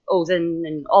and Odin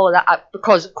and all of that,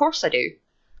 because of course I do,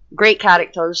 great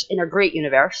characters in a great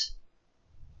universe,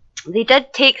 they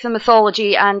did take the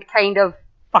mythology and kind of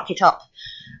fuck it up,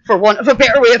 for want of a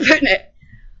better way of putting it.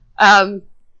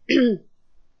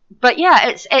 But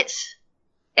yeah,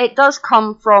 it does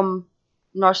come from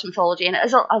Norse mythology, and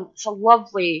it's a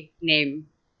lovely name.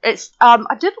 It's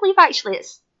I do believe actually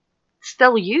it's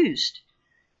still used.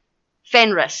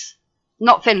 Fenris,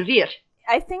 not Fenrir.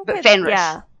 I think, but Fenris.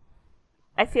 Yeah.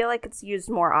 I feel like it's used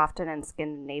more often in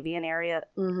Scandinavian areas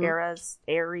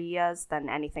than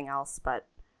anything else, but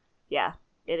yeah,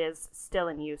 it is still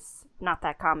in use. Not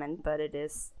that common, but it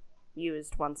is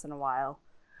used once in a while.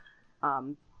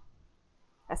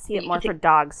 I see it more for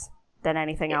dogs than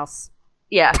anything else.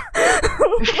 Yeah.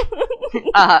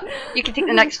 You can take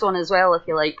the next one as well if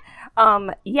you like.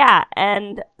 Yeah,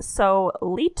 and so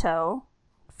Leto,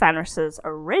 Fenris's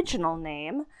original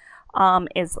name,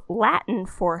 is Latin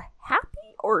for happy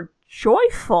or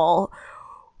joyful,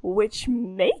 which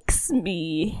makes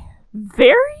me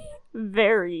very,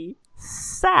 very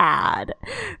sad,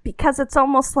 because it's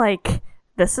almost like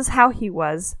this is how he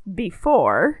was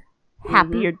before,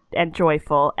 happy and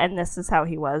joyful, and this is how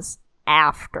he was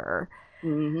after.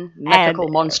 Mythical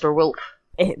monster wolf.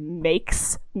 It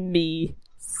makes me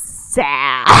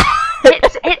sad.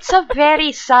 It's a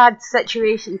very sad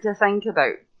situation to think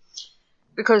about,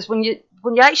 because when you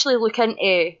actually look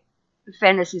into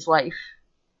Fenris's life,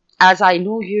 as I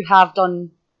know you have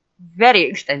done very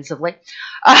extensively,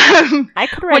 I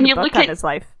could write a book on his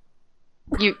life.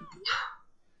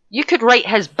 You could write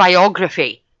his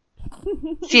biography.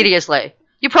 Seriously.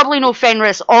 You probably know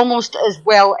Fenris almost as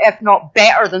well, if not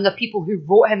better, than the people who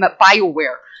wrote him at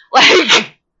BioWare.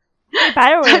 Like,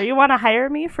 BioWare, you want to hire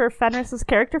me for Fenris's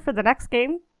character for the next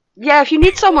game? Yeah, if you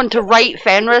need someone to write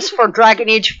Fenris for Dragon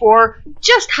Age 4,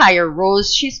 just hire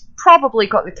Rose. She's probably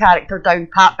got the character down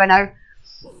pat by now.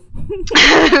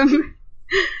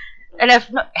 And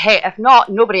if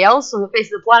not, nobody else on the face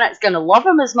of the planet is going to love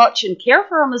him as much and care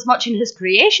for him as much in his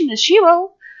creation as she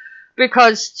will,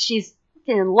 because she's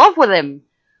in love with him.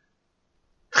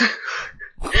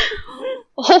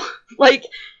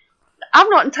 I'm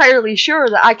not entirely sure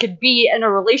that I could be in a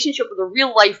relationship with a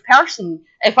real life person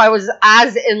if I was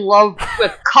as in love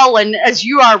with Colin as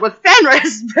you are with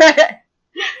Fenris, but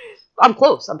I'm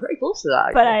close. I'm pretty close to that,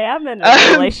 actually. But I am in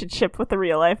a relationship with a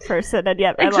real life person, and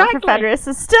yet my love for Fenris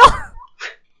is still...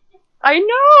 I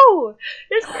know!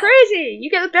 It's crazy! You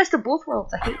get the best of both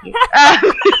worlds. I hate you.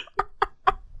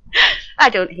 I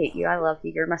don't hate you. I love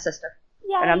you. You're my sister.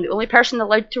 Yay. And I'm the only person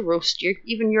allowed to roast you.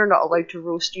 Even you're not allowed to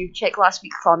roast you. Check last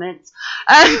week's comments.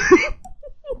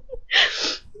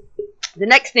 The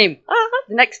next name.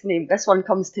 This one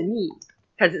comes to me.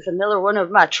 Because it's another one of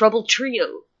my troubled trio.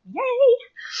 Yay!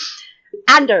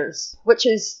 Anders, which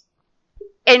is,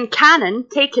 in canon,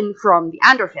 taken from the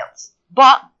Anderfelds.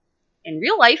 But, in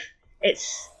real life,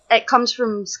 it comes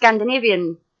from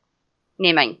Scandinavian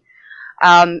naming.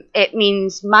 It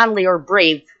means manly or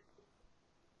brave.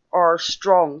 Or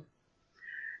strong.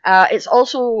 It's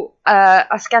also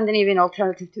a Scandinavian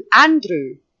alternative to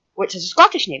Andrew, which is a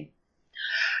Scottish name.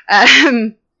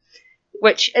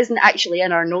 Which isn't actually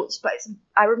in our notes, but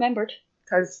I remembered,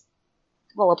 because,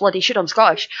 well, I bloody should, I'm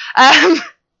Scottish.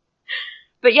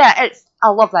 But yeah, I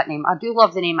love that name. I do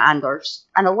love the name Anders,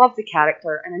 and I love the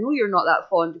character, and I know you're not that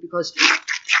fond because...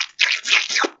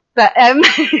 But,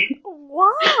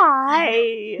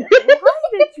 Why? Why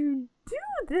did you do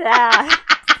that?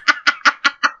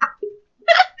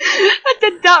 I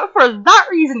did that for that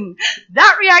reason.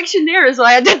 That reaction there is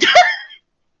why I did that.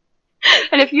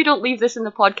 And if you don't leave this in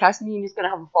the podcast, me and you's gonna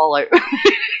have a fallout.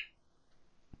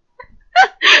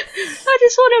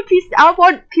 I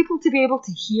want people to be able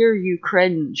to hear you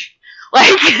cringe.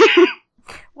 Like,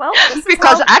 well,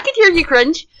 because I could hear you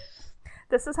cringe.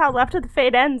 This is how Left of the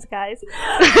Fade ends, guys.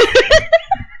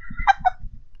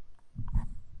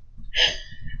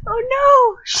 Oh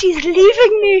no, she's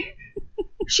leaving me.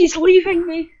 She's leaving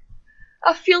me.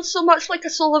 I feel so much like a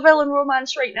solo villain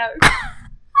romance right now.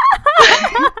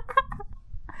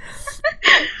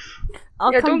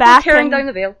 I'll come don't back go tearing down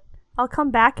the veil. I'll come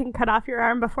back and cut off your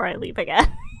arm before I leave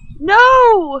again.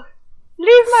 No!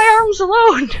 Leave my arms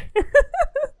alone!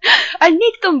 I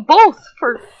need them both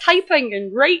for typing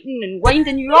and writing and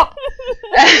winding you up.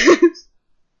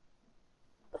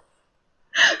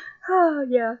 Oh,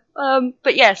 yeah.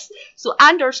 But yes, so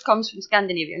Anders comes from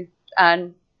Scandinavian,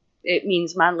 and it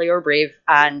means manly or brave,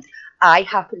 and I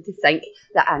happen to think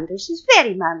that Anders is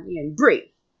very manly and brave.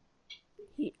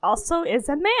 He also is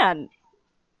a man.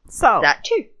 So. That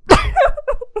too.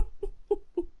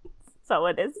 So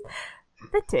it is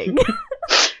fitting.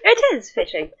 It is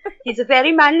fitting. He's a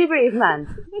very manly, brave man.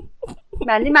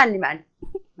 Manly man.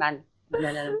 Man.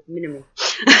 Minimum.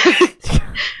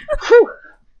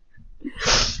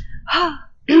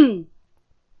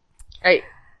 Right.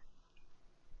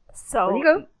 So, there you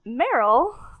go.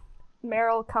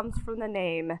 Meryl comes from the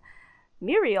name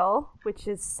Muriel, which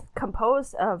is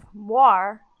composed of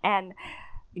Moir and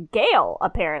Gale,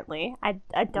 apparently. I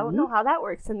don't know how that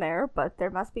works in there, but there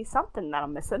must be something that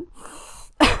I'm missing.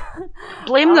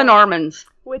 Blame the Normans.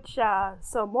 Which,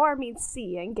 so Moir means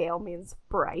sea and Gale means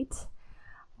bright.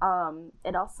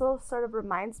 It also sort of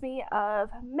reminds me of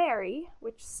Mary,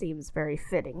 which seems very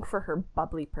fitting for her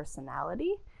bubbly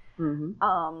personality.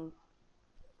 Mm-hmm.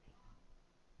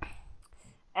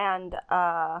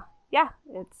 Yeah,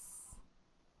 it's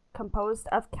composed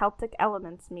of Celtic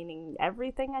elements, meaning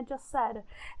everything I just said.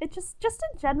 It just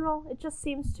in general, it just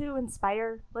seems to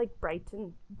inspire, like, bright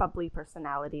and bubbly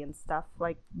personality and stuff,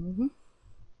 like,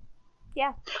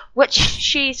 yeah. Which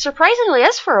she surprisingly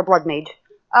is for a blood maid.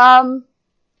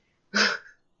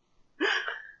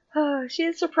 She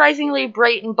is surprisingly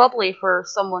bright and bubbly for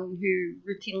someone who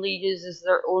routinely uses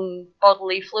their own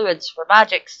bodily fluids for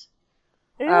magics.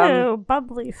 Ew,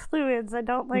 bubbly fluids. I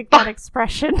don't like that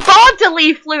expression.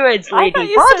 Bodily fluids,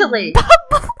 lady. Bodily.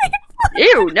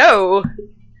 Ew, no.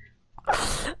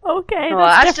 Okay. No,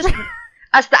 that's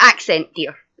the accent,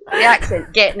 dear. The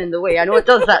accent getting in the way. I know it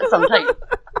does that sometimes.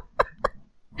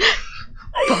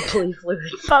 Bodily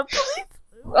fluids.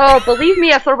 Oh, believe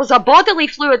me, if there was a bodily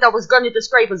fluid I was going to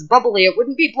describe as bubbly, it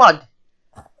wouldn't be blood.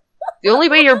 The only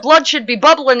way your blood should be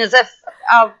bubbling is if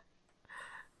I've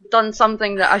done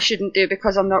something that I shouldn't do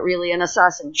because I'm not really an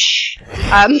assassin. Shh.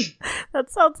 That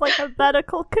sounds like a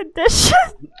medical condition.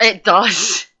 It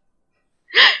does.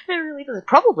 It really does. It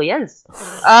probably is.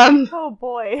 Oh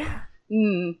boy.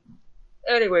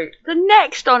 Anyway, the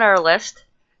next on our list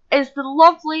is the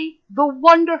lovely, the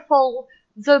wonderful,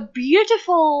 the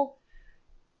beautiful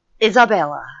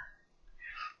Isabella.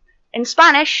 In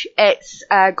Spanish, it's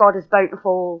God is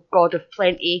bountiful, God of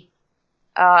plenty.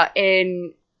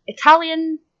 In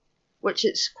Italian, which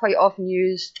it's quite often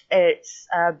used, it's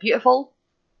beautiful.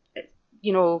 It,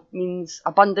 means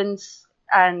abundance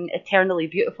and eternally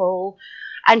beautiful.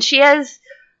 And she is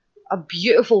a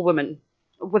beautiful woman.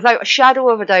 Without a shadow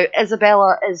of a doubt,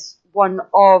 Isabella is one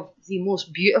of the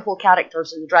most beautiful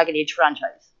characters in the Dragon Age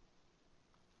franchise.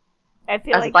 I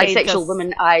feel As a bisexual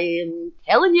woman, I am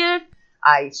telling you,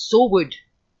 I so would.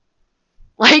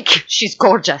 Like, she's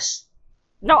gorgeous.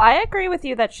 No, I agree with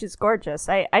you that she's gorgeous.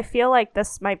 I feel like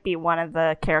this might be one of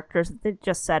the characters that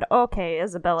just said, okay,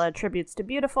 Isabella attributes to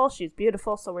beautiful, she's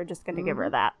beautiful, so we're just going to give her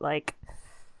that. Like,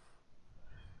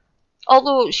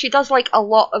 although she does like a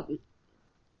lot of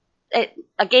it.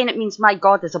 Again, it means my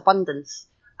god is abundance,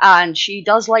 and she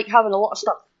does like having a lot of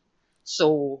stuff.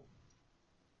 So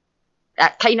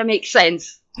that kind of makes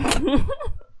sense.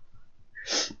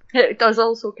 It does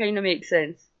also kind of make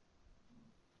sense.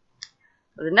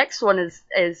 The next one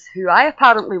is who I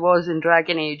apparently was in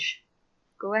Dragon Age.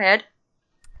 Go ahead.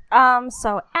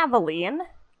 So Aveline,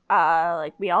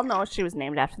 like we all know, she was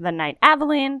named after the Knight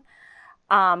Aveline.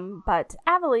 But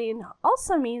Aveline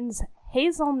also means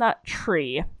hazelnut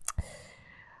tree.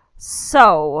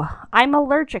 So I'm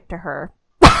allergic to her.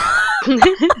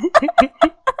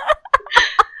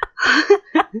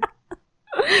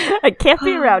 I can't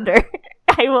be around her.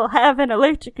 I will have an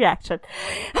allergic reaction.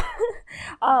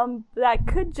 That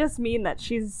could just mean that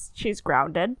she's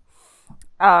grounded.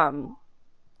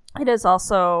 It is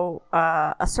also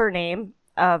a surname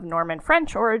of Norman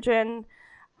French origin,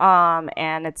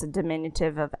 and it's a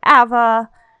diminutive of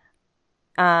Ava,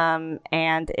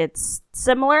 and it's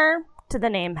similar to the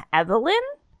name Evelyn.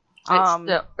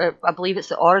 I believe it's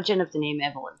the origin of the name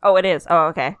Evelyn. Oh, it is. Oh,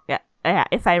 okay. Yeah.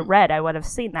 If I read, I would have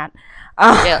seen that.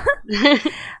 Yeah.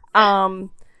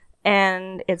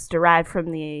 And it's derived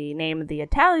from the name of the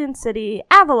Italian city,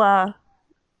 Avila,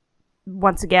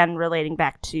 once again relating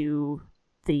back to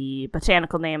the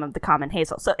botanical name of the common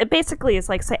hazel. So it basically is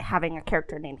like having a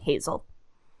character named Hazel.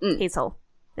 Hazel,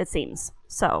 it seems.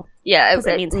 So, yeah, because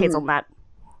it means hazelnut.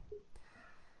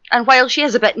 And while she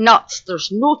is a bit nuts,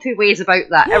 there's no two ways about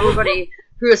that. Everybody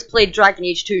who has played Dragon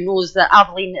Age 2 knows that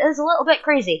Aveline is a little bit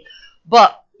crazy.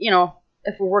 But, you know,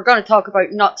 if we were going to talk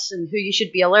about nuts and who you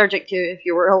should be allergic to, if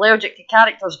you were allergic to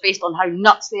characters based on how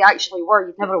nuts they actually were,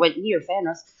 you'd never went near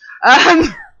Fenris.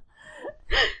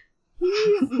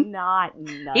 He's not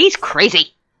nuts. He's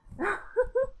crazy.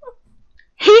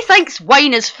 He thinks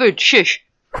wine is food. Shush.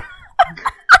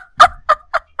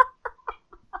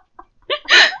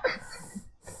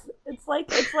 It's like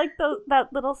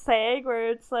that little saying where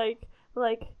it's like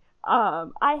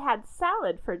I had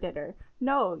salad for dinner.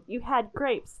 No, you had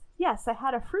grapes. Yes, I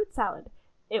had a fruit salad.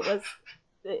 It's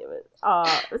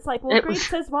like, well,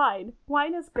 grapes is wine.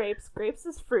 Wine is grapes. Grapes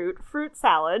is fruit. Fruit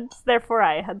salad. Therefore,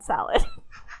 I had salad.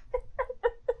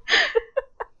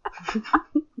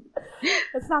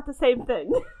 It's not the same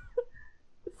thing.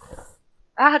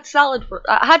 I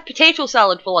had potato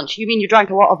salad for lunch. You mean you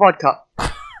drank a lot of vodka?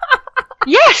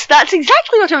 Yes, that's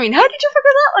exactly what I mean. How did you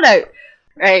figure that one out?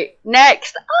 Right,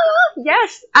 next. Oh,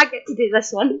 yes, I get to do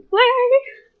this one.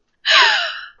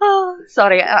 Oh,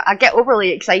 sorry, I get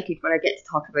overly excited when I get to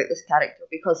talk about this character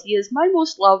because he is my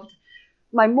most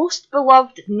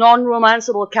beloved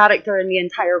non-romanceable character in the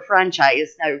entire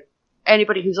franchise. Now,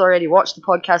 anybody who's already watched the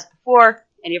podcast before,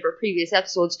 any of our previous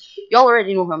episodes, you all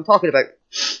already know who I'm talking about.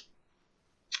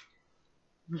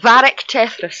 Varric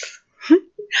Tethys.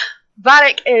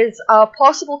 Varric is a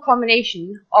possible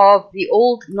combination of the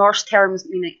Old Norse terms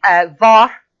meaning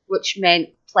var, which meant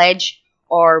pledge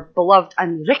or beloved,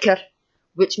 and ricker,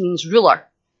 which means ruler.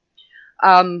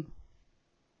 Not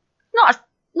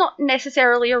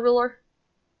necessarily a ruler,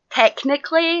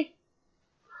 technically,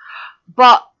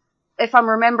 but if I'm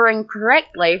remembering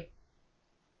correctly,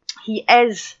 he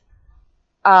is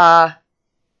at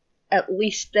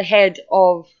least the head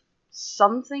of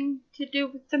something to do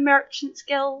with the Merchants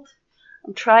Guild.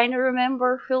 I'm trying to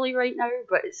remember fully right now,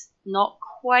 but it's not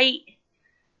quite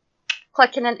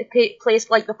clicking into place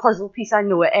like the puzzle piece I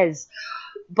know it is.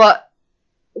 But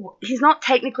he's not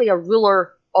technically a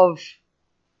ruler of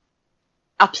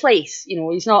a place, you know,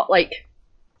 he's not like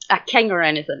a king or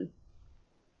anything.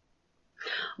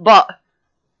 But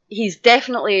he's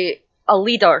definitely a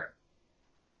leader.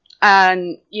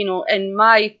 And, you know, in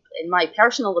my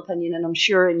personal opinion, and I'm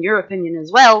sure in your opinion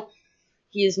as well,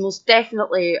 he is most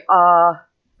definitely a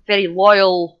very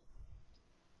loyal,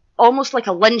 almost like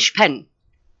a linchpin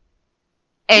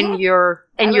in your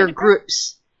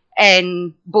groups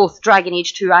in both Dragon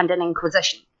Age 2 and in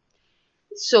Inquisition.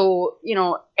 So, you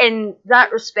know, in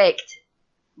that respect,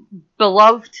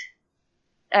 beloved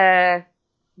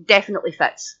definitely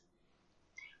fits.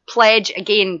 Pledge,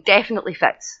 again, definitely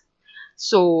fits.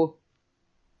 So,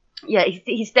 yeah,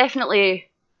 he's definitely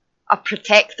a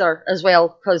protector as well,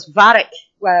 because Varric,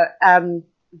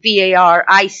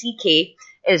 V-A-R-I-C-K,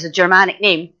 is a Germanic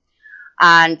name,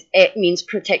 and it means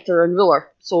protector and ruler.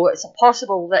 So it's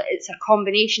possible that it's a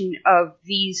combination of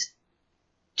these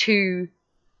two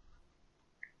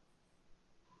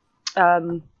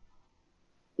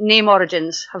name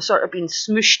origins have sort of been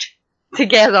smooshed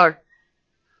together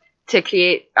to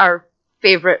create our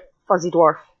favourite fuzzy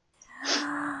dwarf?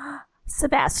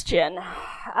 Sebastian.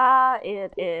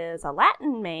 It is a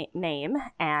Latin name,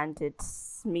 and it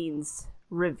means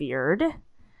revered.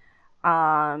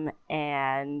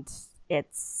 And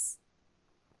it's,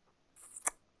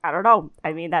 I don't know.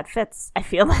 I mean, that fits. I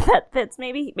feel like that fits.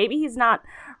 Maybe he's not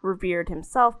revered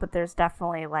himself, but there's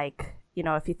definitely, like, you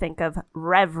know, if you think of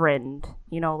reverend,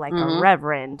 you know, like a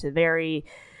reverend, very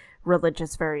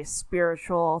religious, very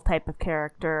spiritual type of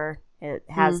character. It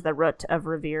has the root of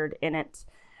revered in it.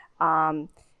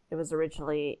 It was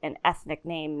originally an ethnic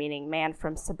name meaning man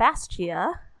from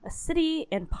Sebastia, a city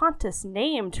in Pontus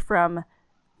named from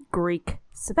Greek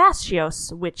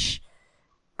Sebastios, which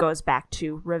goes back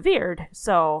to revered.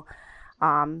 So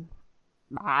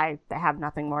I have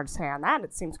nothing more to say on that.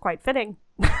 It seems quite fitting.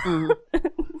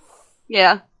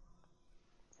 Yeah,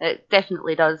 it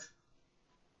definitely does.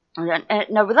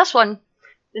 Now with this one,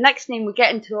 the next name we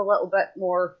get into a little bit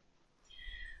more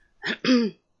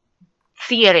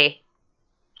theory,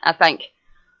 I think.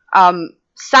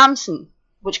 Samson,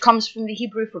 which comes from the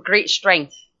Hebrew for great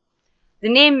strength. The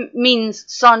name means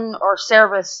son or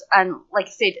service, and like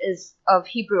I said, is of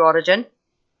Hebrew origin.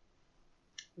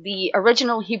 The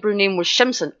original Hebrew name was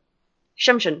Shimshon.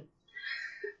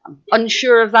 I'm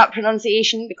unsure of that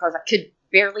pronunciation because I could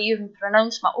barely even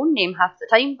pronounce my own name half the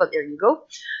time, but there you go.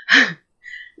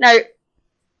 Now,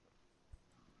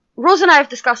 Rose and I have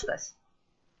discussed this,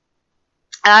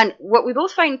 and what we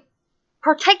both find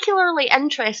particularly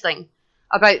interesting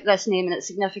about this name and its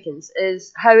significance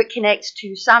is how it connects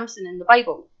to Samson in the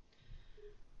Bible.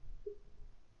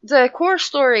 The core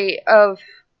story of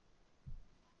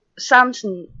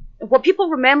Samson, what people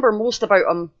remember most about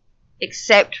him,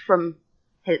 except from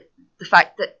the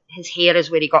fact that his hair is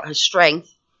where he got his strength,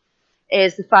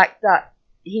 is the fact that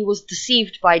he was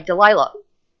deceived by Delilah.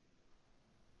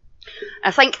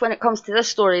 I think when it comes to this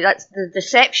story, that's the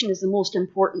deception is the most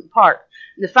important part.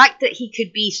 The fact that he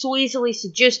could be so easily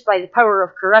seduced by the power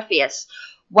of Corypheus,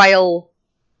 while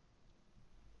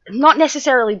not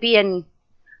necessarily being...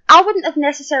 I wouldn't have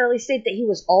necessarily said that he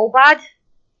was all bad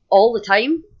all the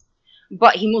time,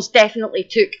 but he most definitely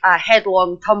took a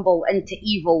headlong tumble into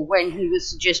evil when he was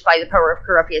seduced by the power of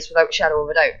Corypheus without a shadow of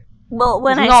a doubt. Well,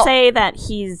 when I say that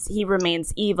he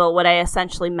remains evil, what I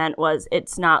essentially meant was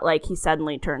it's not like he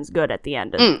suddenly turns good at the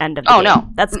end of the game. No.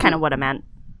 That's kind of what I meant.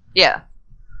 Yeah.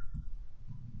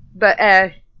 But,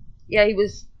 yeah, he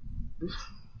was...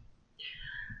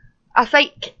 I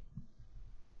think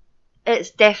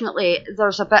it's definitely...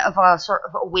 There's a bit of a sort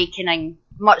of awakening,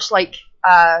 much like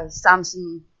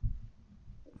Samson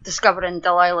discovering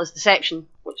Delilah's deception,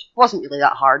 which wasn't really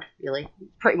that hard, really.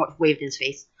 Pretty much waved in his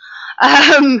face.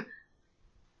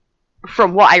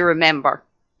 From what I remember.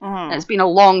 Mm-hmm. It's been a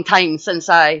long time since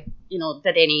I,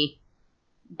 did any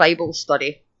Bible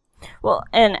study. Well,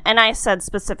 and I said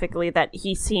specifically that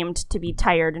he seemed to be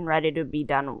tired and ready to be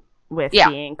done with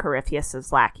being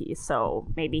Corypheus's lackey, so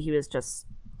maybe he was just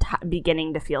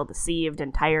beginning to feel deceived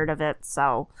and tired of it,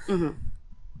 so... Mm-hmm.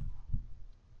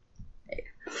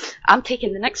 I'm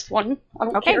taking the next one. I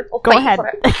don't care. Go ahead.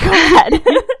 Go ahead.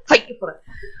 Fight you for it.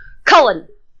 Cullen.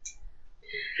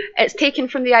 It's taken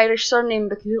from the Irish surname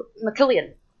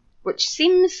MacCullion, which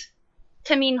seems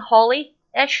to mean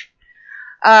holly-ish.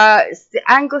 It's the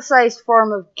anglicised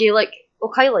form of Gaelic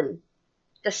O'Caillan,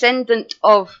 descendant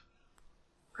of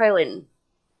Caillan.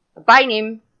 A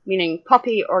byname meaning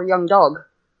puppy or young dog.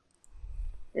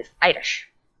 It's Irish.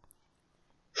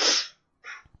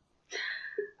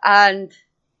 And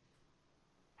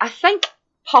I think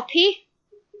puppy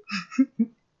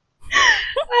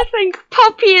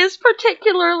is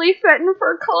particularly fitting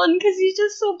for Cullen because he's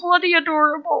just so bloody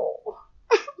adorable.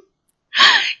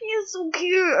 He is so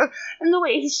cute, and the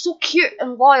way he's so cute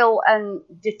and loyal and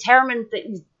determined that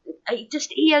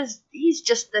he's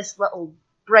just this little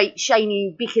bright,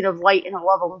 shiny beacon of light, and I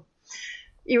love him.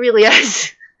 He really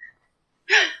is.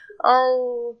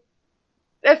 Oh,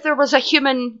 if there was a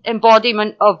human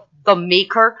embodiment of the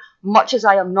Maker, much as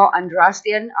I am not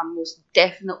Andrastian, I'm most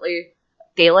definitely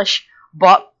Dalish,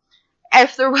 but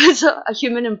if there was a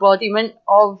human embodiment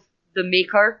of the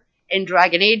Maker in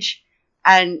Dragon Age,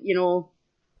 and,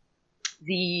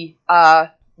 the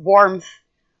warmth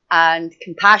and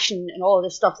compassion and all of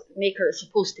this stuff that the Maker is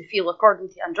supposed to feel according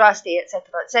to Andraste,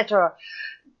 etc.,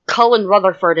 Cullen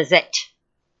Rutherford is it.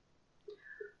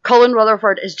 Cullen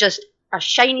Rutherford is just a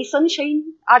shiny sunshine.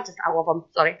 I love him.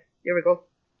 Sorry. Here we go.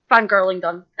 Fangirling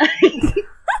done.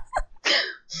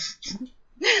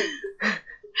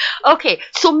 Okay,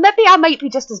 so maybe I might be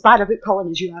just as bad about Cullen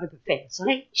as you are about Fence,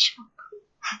 alright?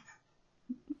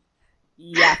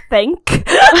 Yeah, think.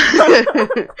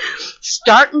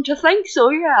 Starting to think so,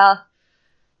 yeah.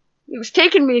 It was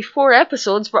taking me 4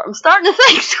 episodes, but I'm starting to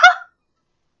think so.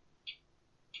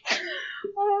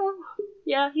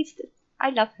 Yeah,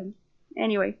 I love him.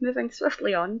 Anyway, moving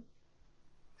swiftly on.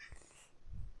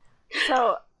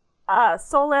 So,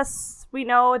 Solus, we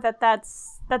know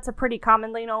that's a pretty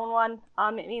commonly known one.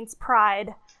 It means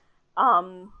pride.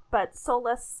 But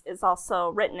Solus is also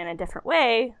written in a different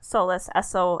way. Solus,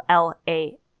 Solace,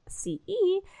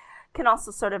 can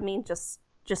also sort of mean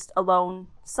just alone,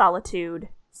 solitude.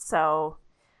 So,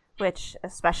 which,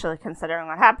 especially considering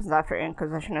what happens after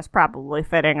Inquisition, is probably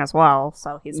fitting as well.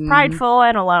 So he's prideful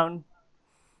and alone.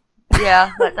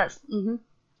 Yeah, that's... Mm-hmm.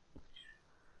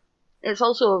 It's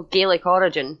also of Gaelic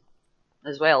origin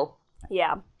as well.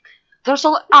 Yeah.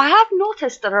 I have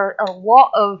noticed there are a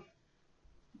lot of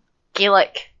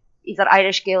Gaelic, either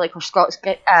Irish Gaelic or Scots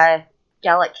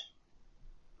Gaelic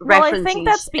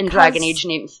references in Dragon Age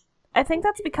names. I think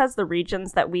that's because the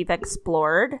regions that we've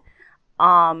explored,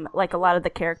 like a lot of the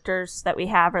characters that we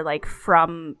have are like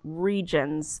from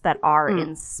regions that are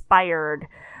inspired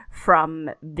from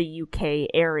the UK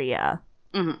area.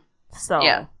 Mm-hmm. So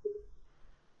yeah,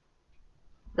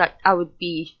 that I would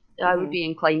be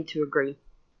inclined to agree.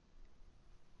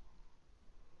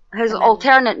 His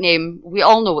alternate name, we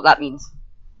all know what that means.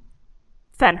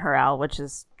 Fen'Harel, which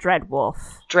is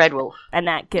Dreadwolf. Dreadwolf. And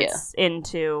that gets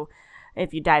into,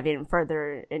 if you dive in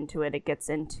further into it, it gets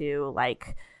into,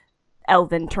 like,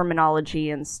 elven terminology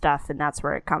and stuff, and that's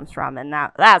where it comes from. And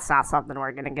that's not something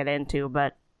we're going to get into,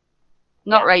 but...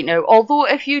 Not right now. Although,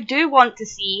 if you do want to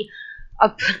see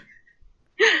a...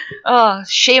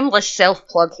 shameless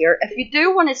self-plug here. If you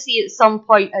do want to see at some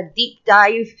point a deep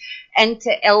dive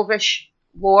into Elvish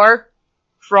lore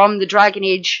from the Dragon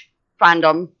Age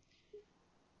fandom,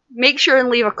 make sure and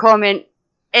leave a comment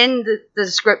in the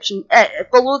description,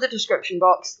 below the description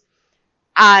box,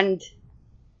 and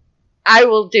I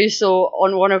will do so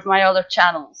on one of my other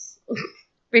channels,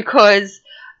 because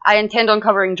I intend on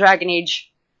covering Dragon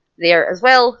Age there as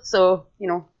well, so,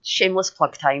 shameless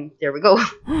plug time. There we go.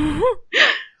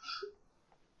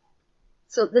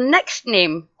 So the next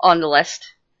name on the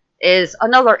list is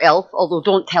another elf, although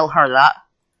don't tell her that.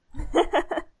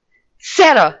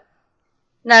 Serah.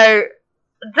 Now,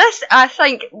 this, I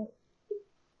think,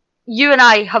 you and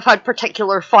I have had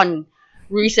particular fun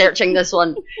researching this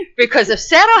one, because if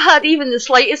Serah had even the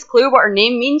slightest clue what her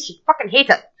name means, she'd fucking hate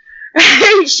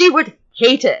it. She would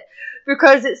hate it,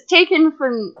 because it's taken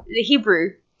from the Hebrew,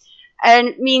 and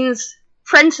it means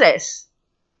princess.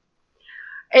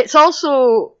 It's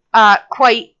also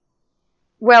quite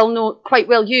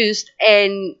well used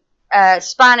in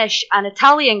Spanish and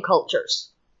Italian cultures.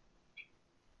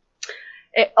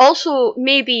 It also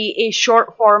may be a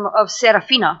short form of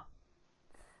Serafina.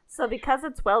 So because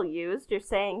it's well used, you're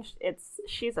saying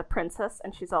she's a princess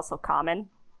and she's also common?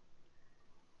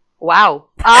 Wow.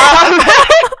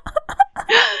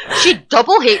 She'd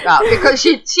double hate that, because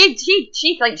she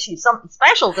thinks she's something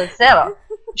special to Serah.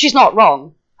 She's not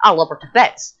wrong. I love her to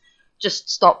bits. Just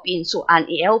stop being so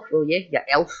anti-elf, will you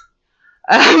elf?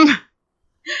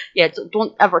 Yeah,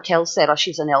 don't ever tell Serah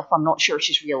she's an elf. I'm not sure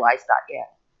she's realised that yet.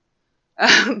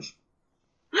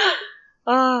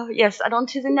 Yes, and on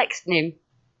to the next name.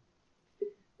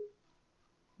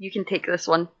 You can take this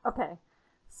one. Okay.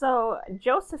 So,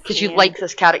 Josephine... Because you like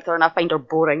this character and I find her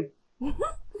boring.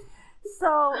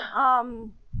 So,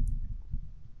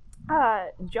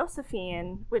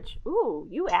 Josephine, which,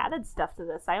 you added stuff to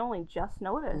this. I only just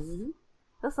noticed. Mm-hmm.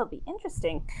 This will be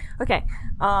interesting. Okay,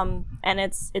 and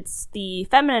it's the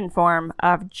feminine form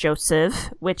of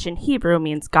Joseph, which in Hebrew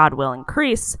means God will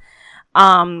increase.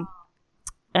 And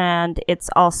it's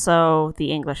also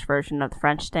the English version of the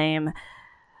French name.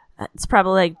 It's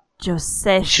probably like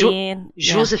Josephine.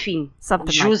 Josephine.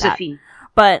 Something Josephine.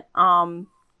 Like that.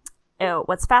 But,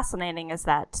 what's fascinating is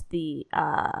that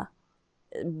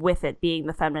with it being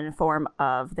the feminine form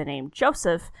of the name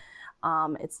Joseph,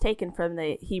 it's taken from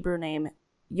the Hebrew name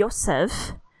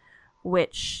Yosef,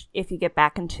 which, if you get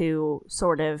back into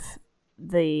sort of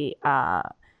the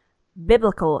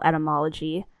biblical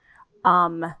etymology,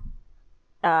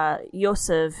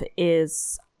 Yosef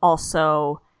is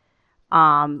also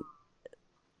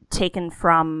taken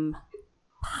from,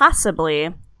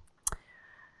 possibly,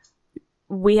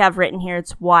 we have written here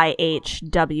it's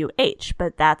YHWH,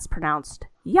 but that's pronounced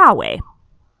Yahweh.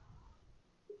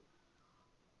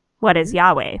 What is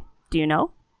Yahweh? Do you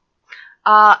know?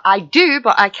 I do,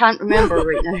 but I can't remember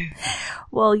right now.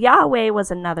 Well, Yahweh was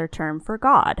another term for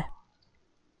God.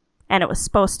 And it was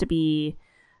supposed to be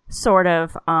sort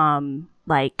of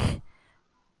like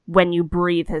when you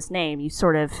breathe his name, you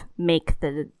sort of make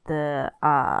the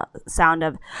sound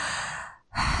of,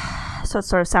 so it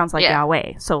sort of sounds like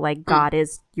Yahweh. So like God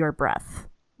is your breath.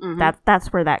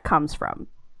 That's where that comes from.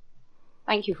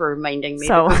 Thank you for reminding me,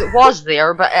 because it was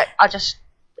there, but I just,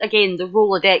 again, the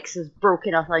Rolodex is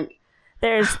broken, I think.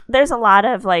 There's a lot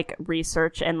of like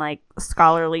research and like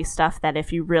scholarly stuff that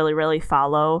if you really, really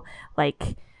follow,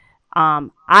 like,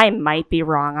 I might be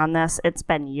wrong on this. It's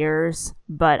been years,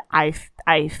 but I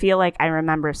feel like I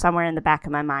remember somewhere in the back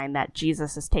of my mind that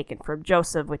Jesus is taken from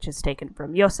Joseph, which is taken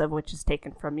from Yosef, which is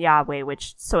taken from Yahweh,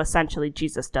 so essentially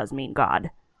Jesus does mean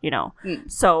God, you know.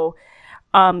 So,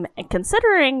 and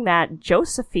considering that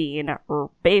Josephine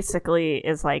basically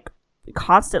is like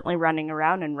constantly running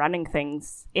around and running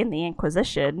things in the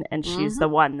Inquisition, and she's the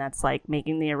one that's like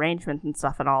making the arrangements and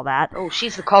stuff and all that. Oh,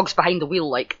 she's the cogs behind the wheel,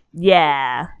 like.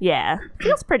 Yeah,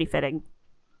 feels pretty fitting.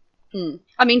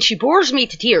 I mean, she bores me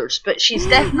to tears, but she's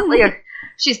definitely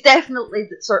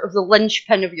sort of the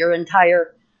linchpin of your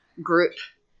entire group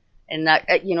in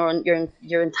that, you know,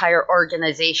 your entire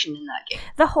organization in that game.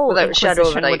 The whole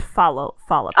Inquisition would fall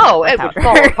apart. Oh, it would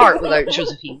fall apart without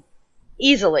Josephine,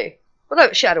 easily.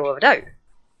 Without a shadow of a doubt.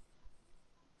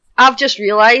 I've just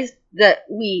realised that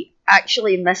we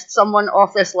actually missed someone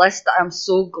off this list that I'm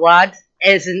so glad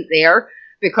isn't there,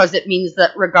 because it means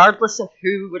that regardless of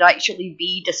who would actually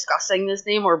be discussing this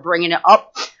name or bringing it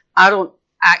up, I don't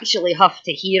actually have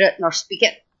to hear it nor speak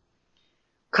it,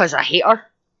 because I hate her.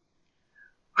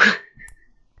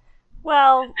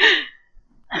 Well,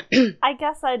 I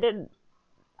guess I didn't.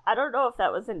 I don't know if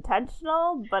that was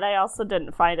intentional, but I also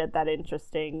didn't find it that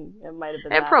interesting. It might have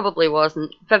been. It probably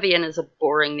wasn't. Vivian is a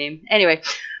boring name. Anyway,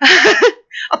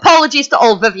 apologies to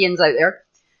all Vivians out there,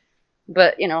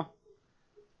 but you know.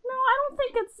 No,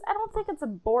 I don't think it's a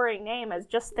boring name. I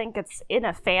just think it's in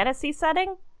a fantasy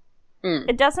setting.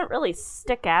 It doesn't really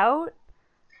stick out.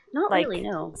 Not like really,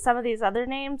 no. Some of these other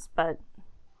names, but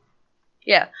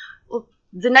yeah. Well,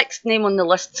 the next name on the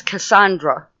list is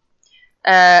Cassandra,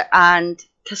 and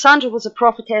Cassandra was a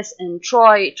prophetess, and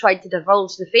Troy tried to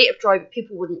divulge the fate of Troy, but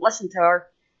people wouldn't listen to her,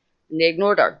 and they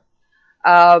ignored her.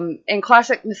 In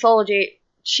classic mythology,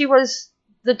 she was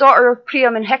the daughter of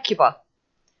Priam and Hecuba.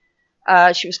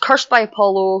 She was cursed by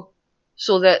Apollo,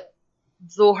 so that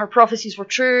though her prophecies were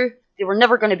true, they were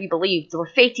never going to be believed. They were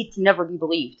fated to never be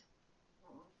believed.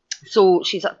 So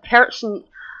she's a person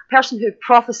who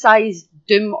prophesies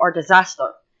doom or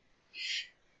disaster.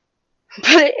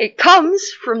 But it comes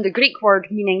from the Greek word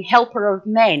meaning helper of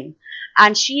men,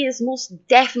 and she is most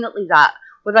definitely that.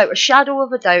 Without a shadow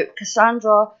of a doubt,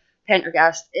 Cassandra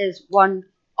Pendergast is one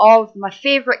of my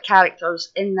favourite characters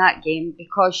in that game,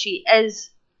 because she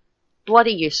is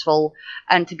bloody useful,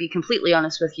 and to be completely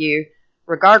honest with you,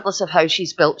 regardless of how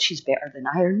she's built, she's better than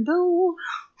Iron Bull.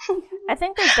 I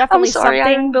think there's definitely something.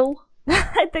 Iron Bull.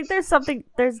 I think there's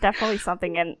definitely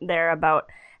something in there about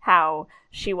how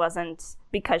she wasn't,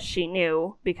 because she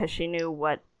knew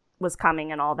what was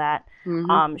coming and all that.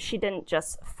 She didn't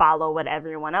just follow what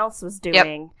everyone else was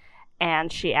doing,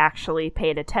 and she actually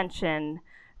paid attention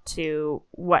to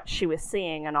what she was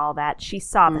seeing and all that. She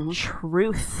saw the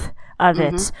truth of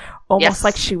it, almost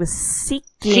like she was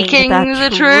seeking the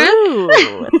truth.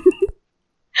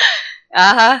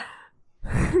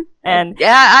 And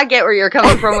yeah, I get where you're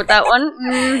coming from with that one.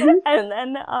 And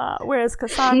then, whereas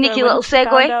Cassandra, sneaky little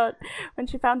segue, when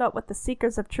she found out what the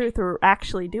Seekers of Truth were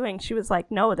actually doing, she was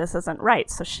like, "No, this isn't right."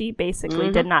 So she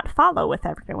basically did not follow with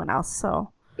everyone else.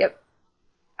 So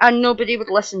and nobody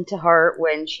would listen to her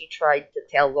when she tried to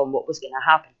tell them what was going to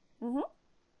happen.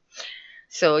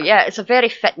 So yeah, it's a very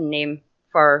fitting name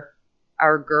for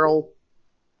our girl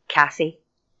Cassie.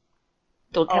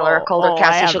 Don't tell her I called her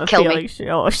Cassie, she'll kill me.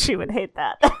 She would hate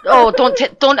that.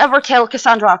 Don't ever tell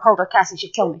Cassandra I called her Cassie, she'll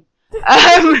kill me.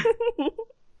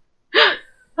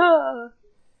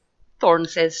 Thorn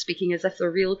says, speaking as if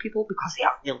they're real people, because they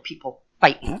are real people.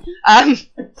 Fight me.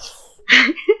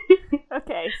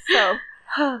 Okay, so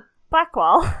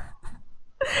Blackwall.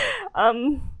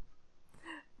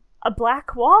 A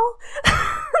black wall?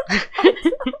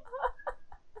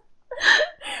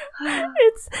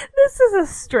 This is a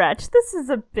stretch. This is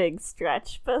a big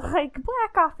stretch, but like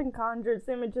black often conjures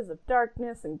images of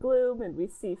darkness and gloom, and we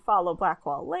see follow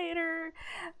Blackwall later.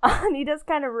 And he does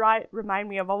kind of remind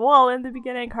me of a wall in the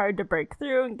beginning, hard to break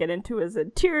through and get into his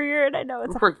interior. And I know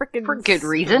it's for good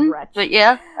reason, but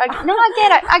yeah,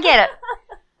 I get it.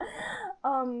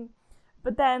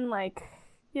 But then like,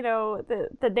 you know,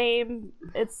 the name,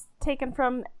 it's taken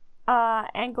from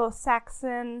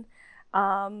Anglo-Saxon.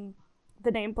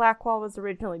 the name Blackwall was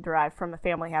originally derived from a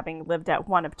family having lived at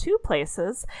one of two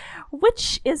places,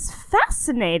 which is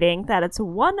fascinating that it's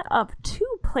one of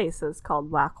two places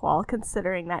called Blackwall,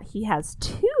 considering that he has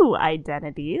two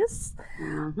identities.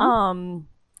 Mm-hmm.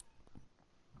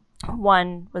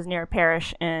 One was near a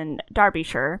parish in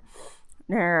Derbyshire,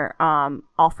 near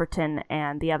Alfreton,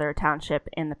 and the other township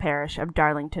in the parish of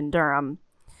Darlington, Durham.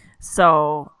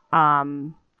 So,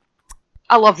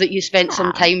 I love that you spent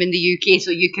some time in the UK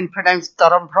so you can pronounce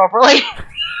Durham properly.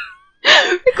 Because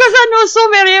I know so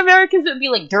many Americans that would be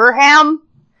like, Durham.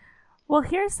 Well,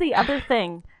 here's the other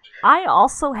thing. I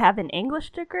also have an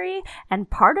English degree, and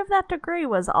part of that degree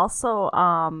was also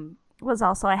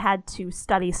I had to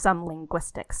study some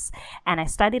linguistics, and I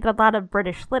studied a lot of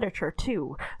British literature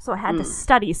too, so I had to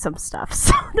study some stuff.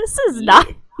 So this is not...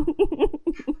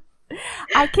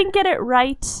 I can get it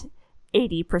right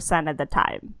 80% of the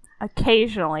time.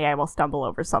 Occasionally I will stumble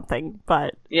over something,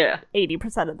 but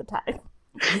 80% of the time.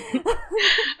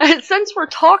 Since we're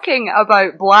talking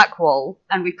about Blackwall,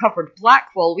 and we covered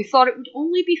Blackwall, we thought it would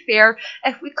only be fair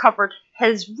if we covered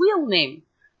his real name,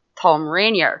 Tom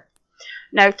Rainier.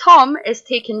 Now, Tom is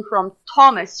taken from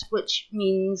Thomas, which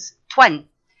means twin.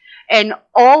 In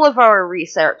all of our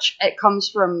research, it comes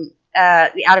from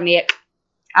the Aramaic,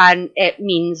 and it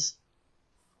means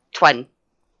twin,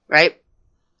 right?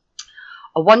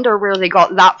 I wonder where they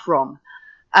got that from.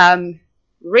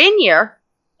 Rainier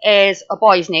is a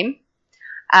boy's name,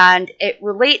 and it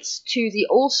relates to the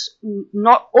Old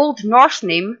Norse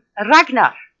name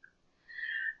Ragnar,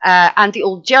 and the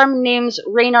Old German names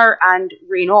Rainer and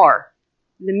Raynor.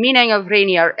 The meaning of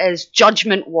Rainier is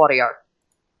judgment warrior.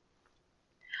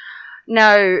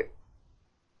 Now,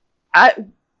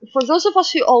 for those of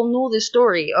us who all know the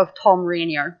story of Tom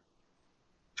Rainier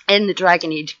in the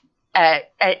Dragon Age,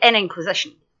 in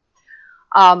Inquisition,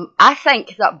 I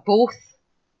think that both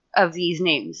of these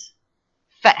names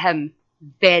fit him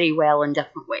very well in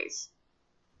different ways.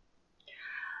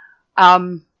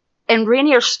 In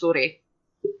Rainier's story,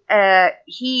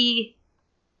 he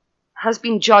has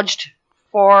been judged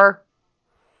for...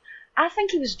 I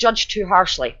think he was judged too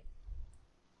harshly.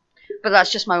 But that's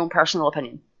just my own personal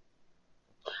opinion.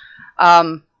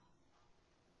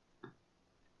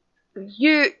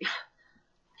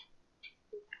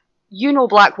 You know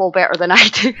Blackwall better than I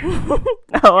do.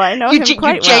 Oh, I know him quite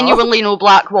well. You genuinely know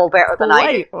Blackwall better than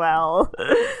I do. Quite well.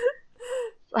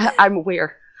 I'm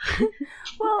aware.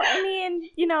 Well, I mean,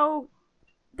 you know,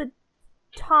 the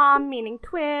Tom meaning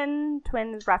twin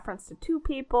is reference to two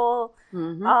people.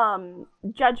 Mm-hmm.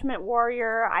 Judgment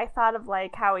warrior, I thought of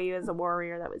like how he was a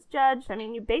warrior that was judged. I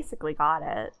mean, you basically got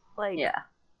it. Like, yeah.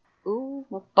 Ooh,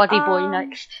 buddy boy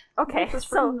next. Okay,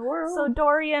 so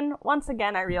Dorian, once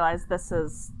again, I realize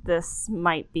this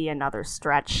might be another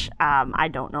stretch. I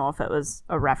don't know if it was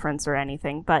a reference or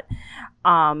anything, but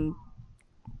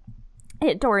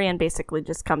Dorian basically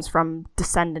just comes from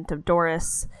descendant of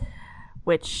Doris,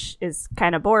 which is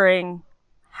kind of boring.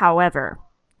 However,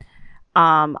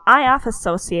 I often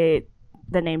associate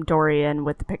the name Dorian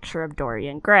with the picture of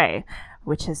Dorian Gray,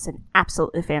 which is an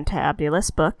absolutely fantabulous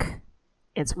book.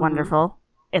 It's wonderful.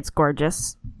 It's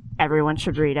gorgeous. Everyone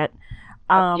should read it.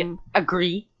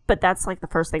 Agree. But that's like the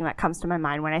first thing that comes to my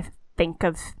mind when I think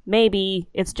of, maybe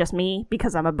it's just me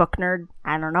because I'm a book nerd.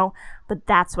 I don't know. But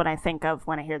that's what I think of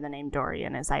when I hear the name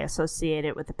Dorian, is I associate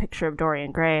it with the picture of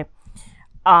Dorian Gray.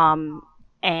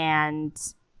 And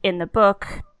in the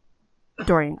book,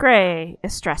 Dorian Gray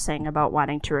is stressing about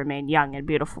wanting to remain young and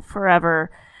beautiful forever.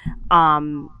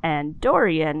 And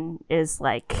Dorian is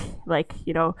like,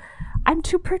 you know, I'm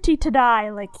too pretty to die.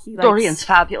 Like, Dorian's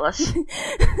fabulous.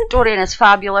 Dorian is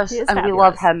fabulous, and fabulous. We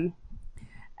love him.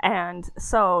 And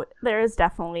so there is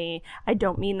definitely, I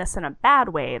don't mean this in a bad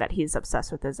way that he's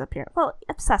obsessed with his appearance. Well,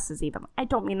 obsessed is even, I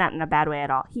don't mean that in a bad way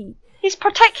at all. He's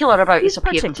particular about his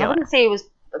appearance. I wouldn't say he was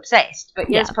obsessed, but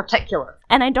he is particular.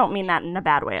 And I don't mean that in a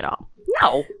bad way at all.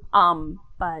 No.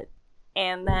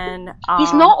 And then...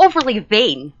 he's not overly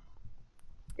vain.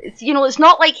 It's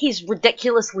not like he's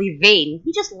ridiculously vain.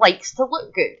 He just likes to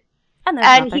look good.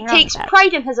 And he takes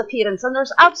pride in his appearance, and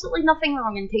there's absolutely nothing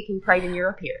wrong in taking pride in your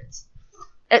appearance.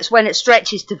 It's when it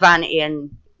stretches to vanity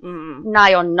and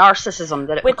nigh on narcissism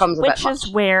that it becomes a bit much. Which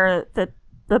is where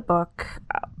the book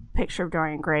Picture of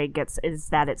Dorian Gray is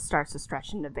that it starts to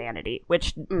stretch into vanity,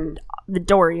 which the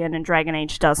Dorian in Dragon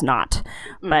Age does not.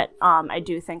 But I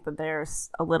do think that there's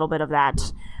a little bit of that.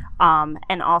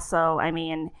 And also, I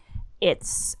mean...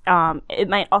 it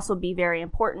might also be very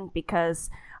important because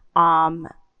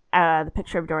the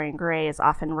Picture of Dorian Gray is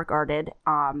often regarded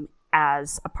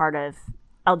as a part of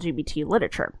LGBT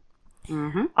literature.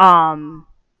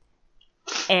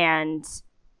 And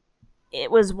it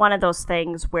was one of those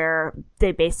things where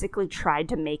they basically tried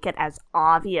to make it as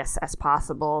obvious as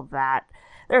possible that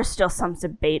there's still some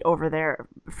debate over there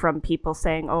from people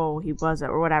saying, oh, he wasn't,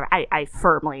 or whatever. I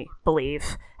firmly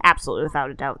believe, absolutely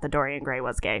without a doubt, that Dorian Gray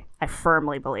was gay. I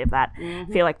firmly believe that. I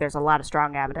feel like there's a lot of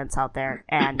strong evidence out there,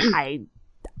 and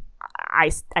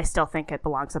I still think it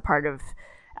belongs a part of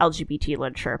LGBT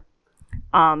literature.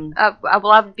 I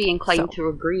would be inclined to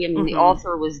agree. I mean, the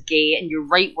author was gay, and you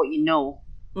write what you know.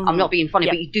 I'm not being funny,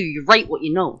 but you do. You write what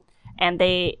you know. And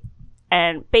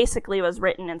basically it was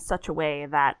written in such a way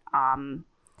that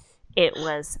it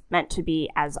was meant to be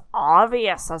as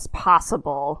obvious as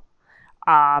possible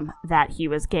that he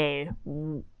was gay,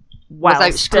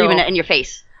 without screaming it in your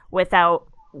face.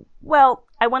 Well,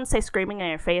 I wouldn't say screaming in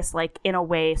your face, like in a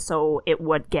way so it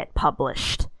would get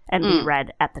published and be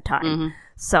read at the time.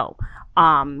 So,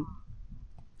 I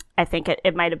think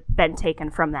it might have been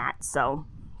taken from that. So,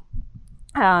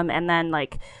 and then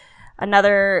like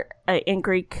another in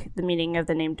Greek, the meaning of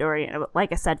the name Dorian,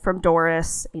 like I said, from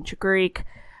Doris, ancient Greek,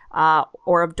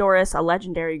 or of Doris, a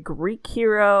legendary Greek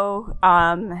hero,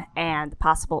 and the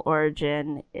possible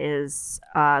origin is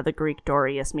the Greek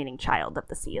Dorius, meaning child of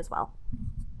the sea as well.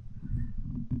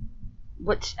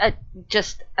 Which,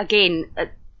 just, again,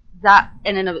 that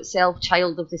in and of itself,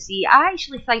 child of the sea, I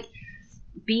actually think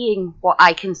being what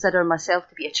I consider myself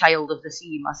to be a child of the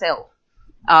sea myself,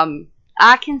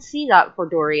 I can see that for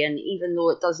Dorian, even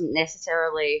though it doesn't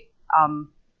necessarily,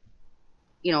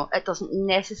 it doesn't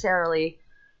necessarily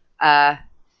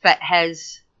fit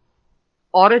his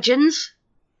origins,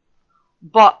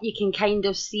 but you can kind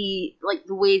of see, like,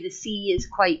 the way the sea is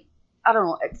quite, I don't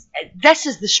know, this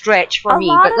is the stretch for me,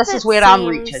 but this is where I'm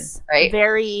reaching, right?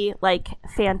 Very, like,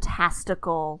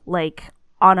 fantastical, like,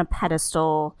 on a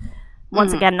pedestal.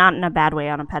 Once again, not in a bad way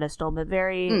on a pedestal, but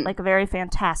like a very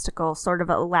fantastical, sort of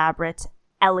elaborate,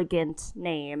 elegant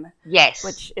name. Yes.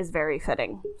 Which is very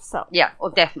fitting, so. Yeah,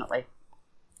 well, definitely.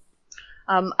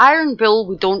 Iron Bull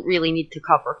we don't really need to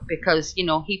cover, because,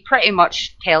 he pretty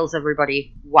much tells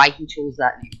everybody why he chose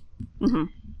that name.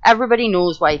 Everybody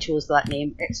knows why he chose that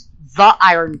name. It's the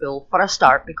Iron Bull, for a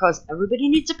start, because everybody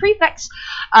needs a prefix.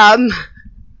 The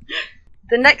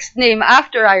next name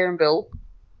after Iron Bull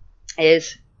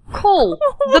is Cole,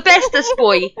 the bestest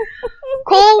boy.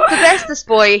 Cole, the bestest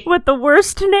boy. With the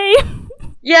worst name?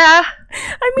 Yeah.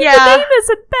 I mean, the name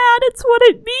isn't bad, it's what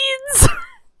it means.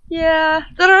 Yeah,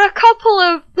 there are a couple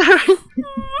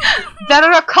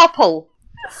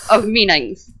of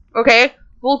meanings, okay?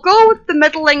 We'll go with the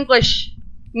Middle English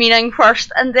meaning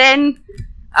first, and then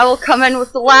I will come in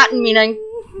with the Latin meaning.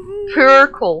 Poor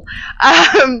Cole.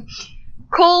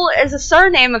 Cole is a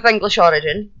surname of English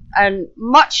origin, and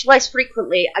much less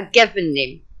frequently a given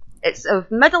name. It's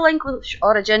of Middle English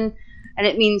origin, and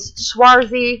it means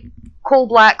swarthy, coal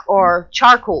black, or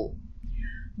charcoal.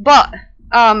 But,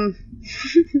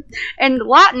 in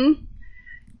Latin,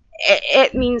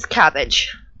 it means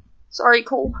cabbage. Sorry,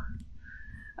 Cole.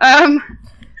 I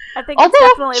think it's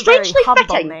definitely a very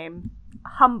humble name.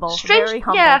 Humble, very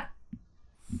humble.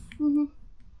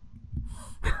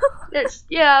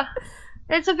 Yeah.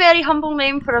 It's a very humble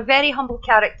name for a very humble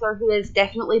character who is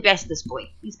definitely bestest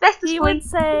boy. He's bestest boy. He would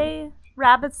say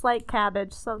rabbits like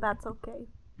cabbage, so that's okay.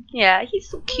 Yeah, he's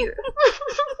so cute. He's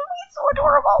so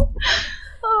adorable.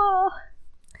 Oh.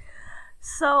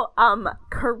 So,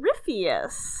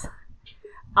 Corypheus,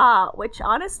 which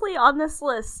honestly on this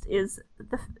list is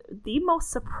the most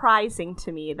surprising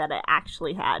to me that it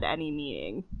actually had any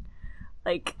meaning.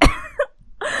 Like,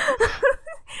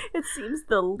 it seems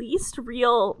the least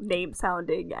real name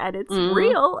sounding, and it's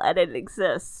real and it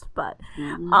exists, but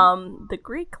the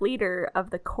Greek leader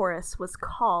of the chorus was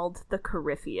called the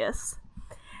Corypheus,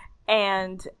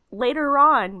 and later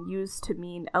on used to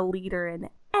mean a leader in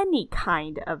any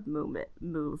kind of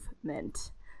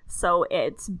movement. So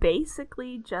it's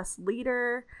basically just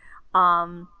leader.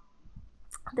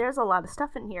 There's a lot of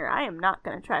stuff in here I am not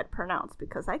going to try to pronounce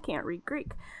because I can't read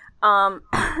Greek.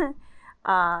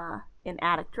 In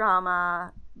Attic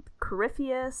drama,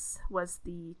 Corypheus was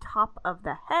the top of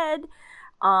the head.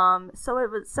 So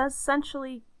it was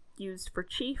essentially used for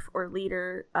chief or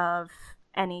leader of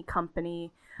any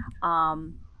company.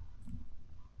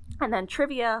 And then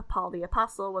trivia, Paul the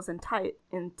Apostle was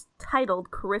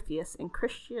entitled Corypheus in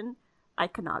Christian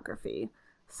iconography.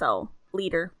 So,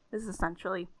 leader is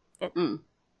essentially it.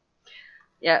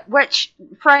 Yeah, which,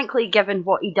 frankly, given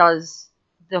what he does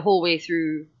the whole way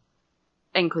through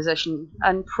Inquisition,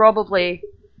 and probably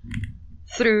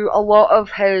through a lot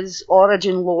of his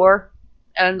origin lore,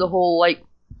 and the whole, like,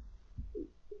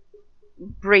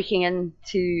 breaking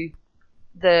into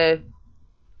the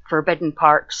forbidden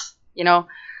parts,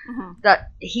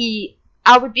 that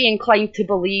I would be inclined to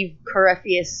believe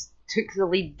Corypheus took the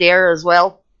lead there as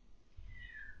well,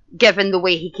 given the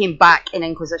way he came back in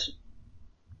Inquisition.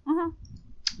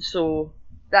 So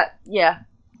that,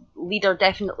 leader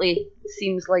definitely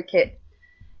seems like it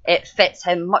fits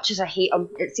him. Much as I hate him,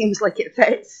 it seems like it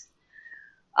fits.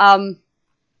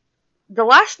 The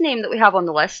last name that we have on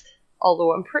the list,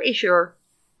 although I'm pretty sure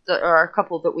there are a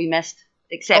couple that we missed,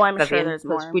 except I'm Vivian, sure there's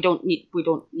more. We don't need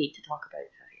to talk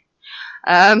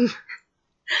about Vivian.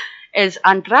 Is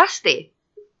Andraste.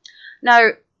 Now,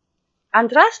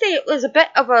 Andraste was a bit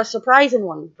of a surprising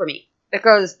one for me,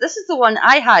 because this is the one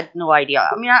I had no idea.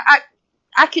 I mean,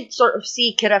 I could sort of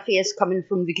see Corypheus coming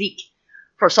from the Greek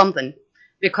for something,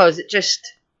 because it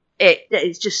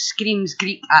just screams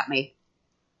Greek at me.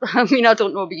 I mean, I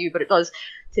don't know about you, but it does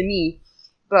to me.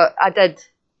 But I did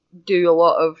do a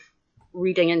lot of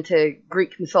reading into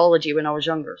Greek mythology when I was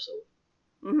younger, so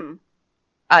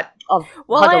I've had a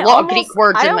lot of Greek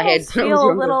words in my head. I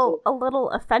feel a little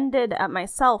offended at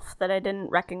myself that I didn't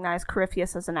recognize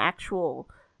Corypheus as an actual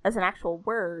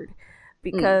word,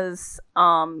 because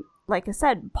like I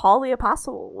said, Paul the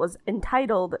Apostle was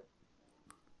entitled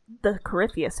the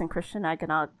Corypheus in Christian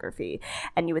iconography,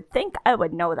 and you would think I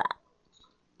would know that.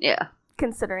 Yeah.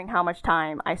 Considering how much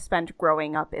time I spent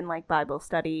growing up in like Bible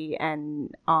study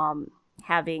and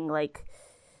having like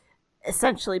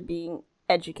essentially being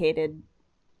educated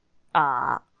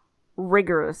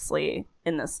rigorously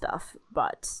in this stuff,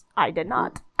 but I did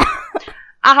not.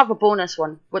 I have a bonus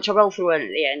one, which I will throw in at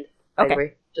the end. By the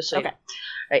way, just so you know.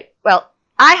 Right. Well,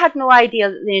 I had no idea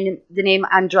that the name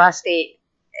Andraste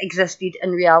existed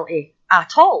in reality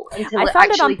at all until I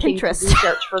actually came to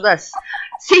research for this.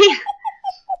 See,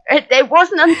 it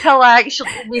wasn't until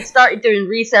we started doing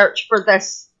research for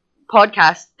this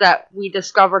podcast that we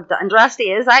discovered that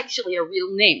Andraste is actually a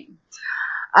real name.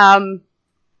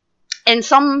 In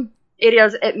some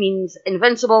areas it means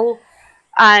invincible,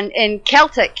 and in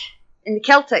the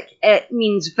Celtic it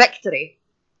means victory.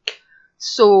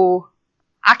 So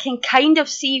I can kind of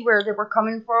see where they were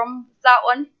coming from with that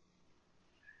one.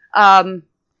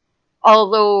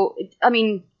 Although, I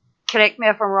mean, correct me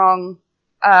if I'm wrong,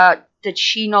 did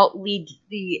she not lead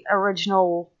the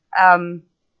original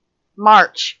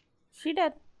march? She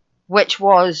did. Which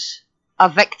was a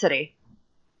victory.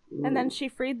 And then she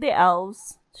freed the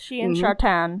elves. She and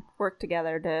Shartan worked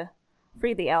together to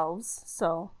free the elves,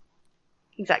 so...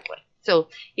 Exactly. So,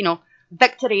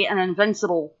 victory and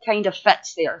invincible kind of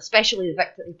fits there, especially the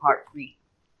victory part for me.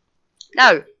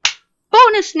 Now,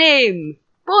 bonus name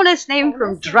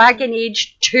from Dragon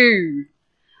Age 2.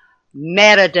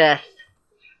 Meredith.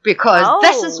 Because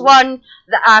this is one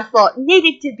that I thought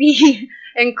needed to be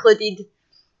included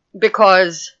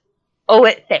because,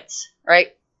 it fits,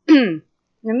 right? Now,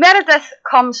 Meredith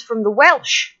comes from the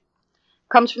Welsh.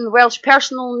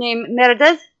 Personal name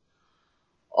Meredith,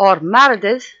 or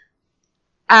Meredith.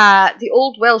 The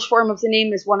old Welsh form of the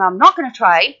name is one I'm not going to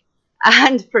try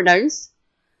and pronounce,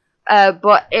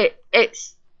 but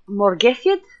it's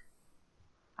Morgethiad,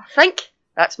 I think.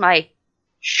 That's my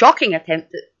shocking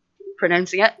attempt at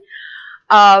pronouncing it.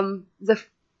 The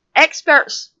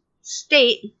experts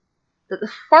state that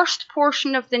the first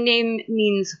portion of the name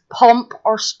means pomp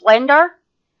or splendor,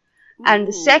 and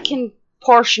the second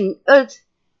portion, ud,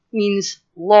 means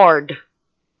lord.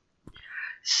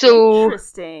 So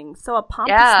interesting. So a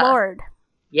pompous lord.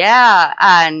 Yeah,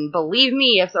 and believe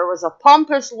me, if there was a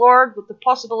pompous lord, with the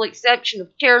possible exception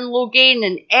of Tairn Loghain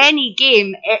in any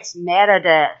game, it's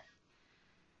Meredith.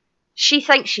 She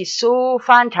thinks she's so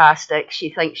fantastic,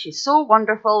 she thinks she's so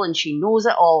wonderful, and she knows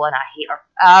it all, and I hate her.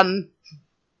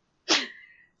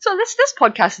 So this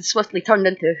podcast has swiftly turned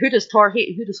into who does Tor hate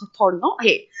and who does Tor not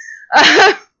hate.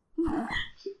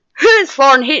 Who is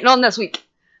Thorn hating on this week?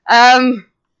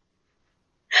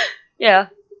 Yeah.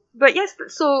 But yes,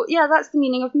 so yeah, that's the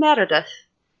meaning of Meredith,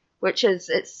 which is,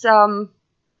 it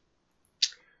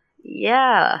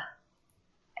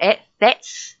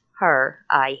fits her.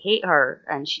 I hate her,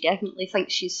 and she definitely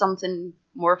thinks she's something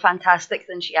more fantastic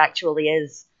than she actually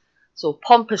is. So,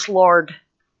 pompous lord,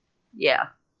 yeah.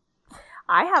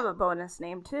 I have a bonus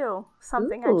name too,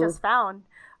 something I just found,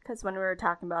 because when we were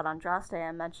talking about Andraste,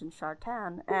 I mentioned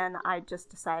Shartan, and I just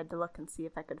decided to look and see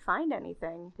if I could find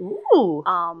anything. Ooh.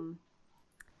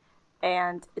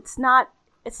 And it's not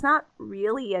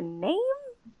really a name,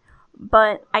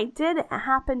 but I did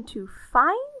happen to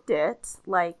find it,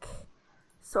 like,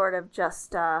 sort of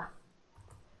just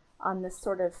on this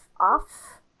sort of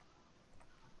off.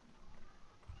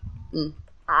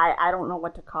 I don't know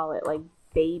what to call it, like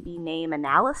baby name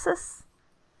analysis.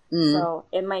 So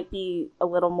it might be a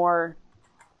little more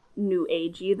new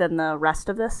agey than the rest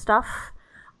of this stuff,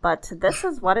 but this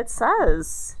is what it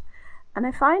says, and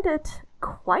I find it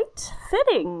quite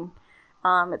fitting.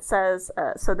 It says,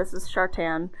 so this is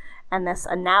Shartan, and this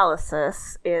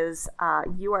analysis is,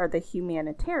 you are the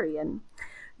humanitarian.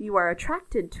 You are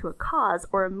attracted to a cause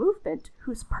or a movement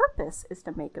whose purpose is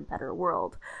to make a better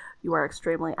world. You are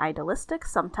extremely idealistic,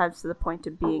 sometimes to the point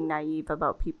of being naive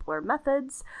about people or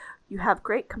methods. You have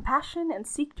great compassion and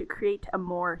seek to create a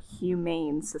more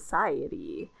humane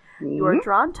society. You are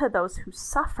drawn to those who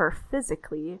suffer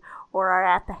physically or are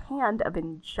at the hand of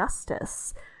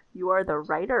injustice. You are the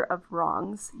righter of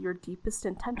wrongs. Your deepest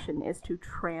intention is to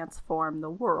transform the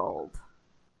world.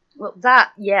 Well,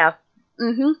 that, yeah.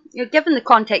 Given the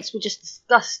context we just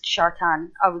discussed,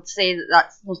 Shartan, I would say that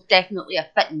that's most definitely a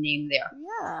fitting name there.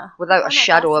 Yeah. Without a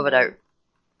shadow of a doubt.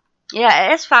 Yeah,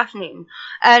 it is fascinating.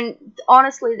 And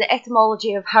honestly, the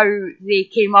etymology of how they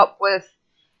came up with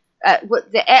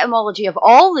the etymology of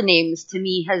all the names to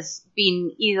me has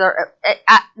been either,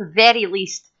 at the very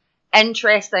least,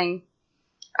 interesting,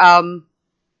 and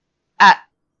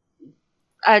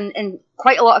in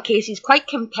quite a lot of cases, quite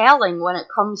compelling when it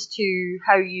comes to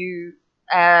how you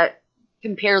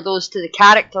compare those to the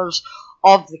characters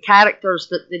of the characters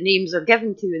that the names are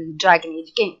given to in the Dragon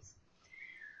Age games.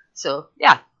 So,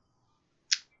 yeah.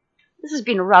 This has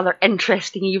been a rather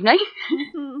interesting evening.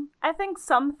 I think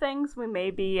some things we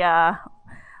may be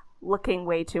looking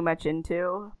way too much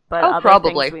into, but other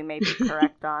probably. Things we may be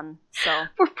correct on. So,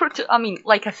 I mean,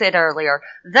 like I said earlier,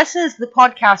 this is the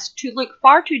podcast to look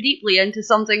far too deeply into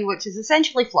something which is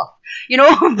essentially fluff,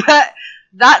 but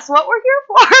that's what we're here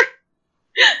for.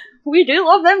 We do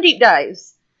love them deep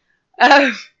dives.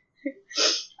 What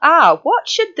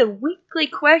should the weekly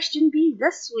question be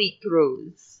this week,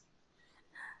 Rose?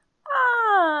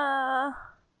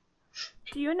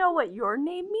 Do you know what your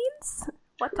name means?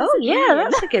 What does it mean?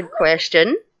 That's a good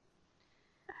question.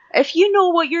 If you know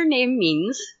what your name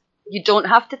means, you don't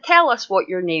have to tell us what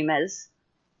your name is.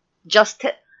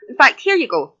 In fact, here you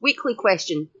go. Weekly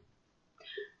question.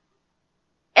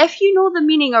 If you know the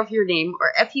meaning of your name,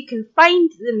 or if you can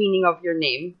find the meaning of your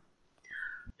name,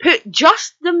 put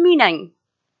just the meaning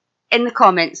in the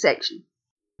comment section.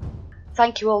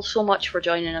 Thank you all so much for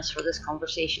joining us for this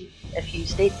conversation. If you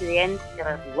stayed to the end, you're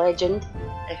a legend.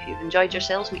 If you've enjoyed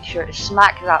yourselves, make sure to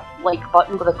smack that like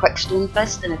button with a quick stone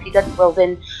fist, and if you didn't, well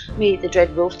then, may the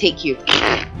Dread Wolf take you.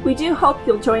 We do hope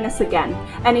you'll join us again,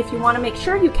 and if you want to make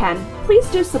sure you can, please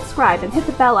do subscribe and hit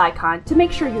the bell icon to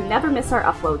make sure you never miss our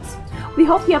uploads. We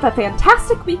hope you have a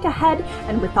fantastic week ahead,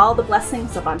 and with all the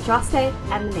blessings of Andraste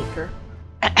and the Maker.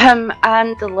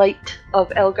 And the light of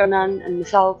Elgar'nan and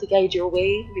Mithal to guide your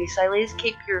way, may Siles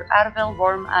keep your Aravel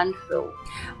warm and full.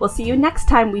 We'll see you next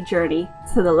time we journey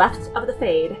to the left of the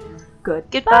Fade. Goodbye.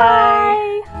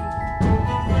 Goodbye.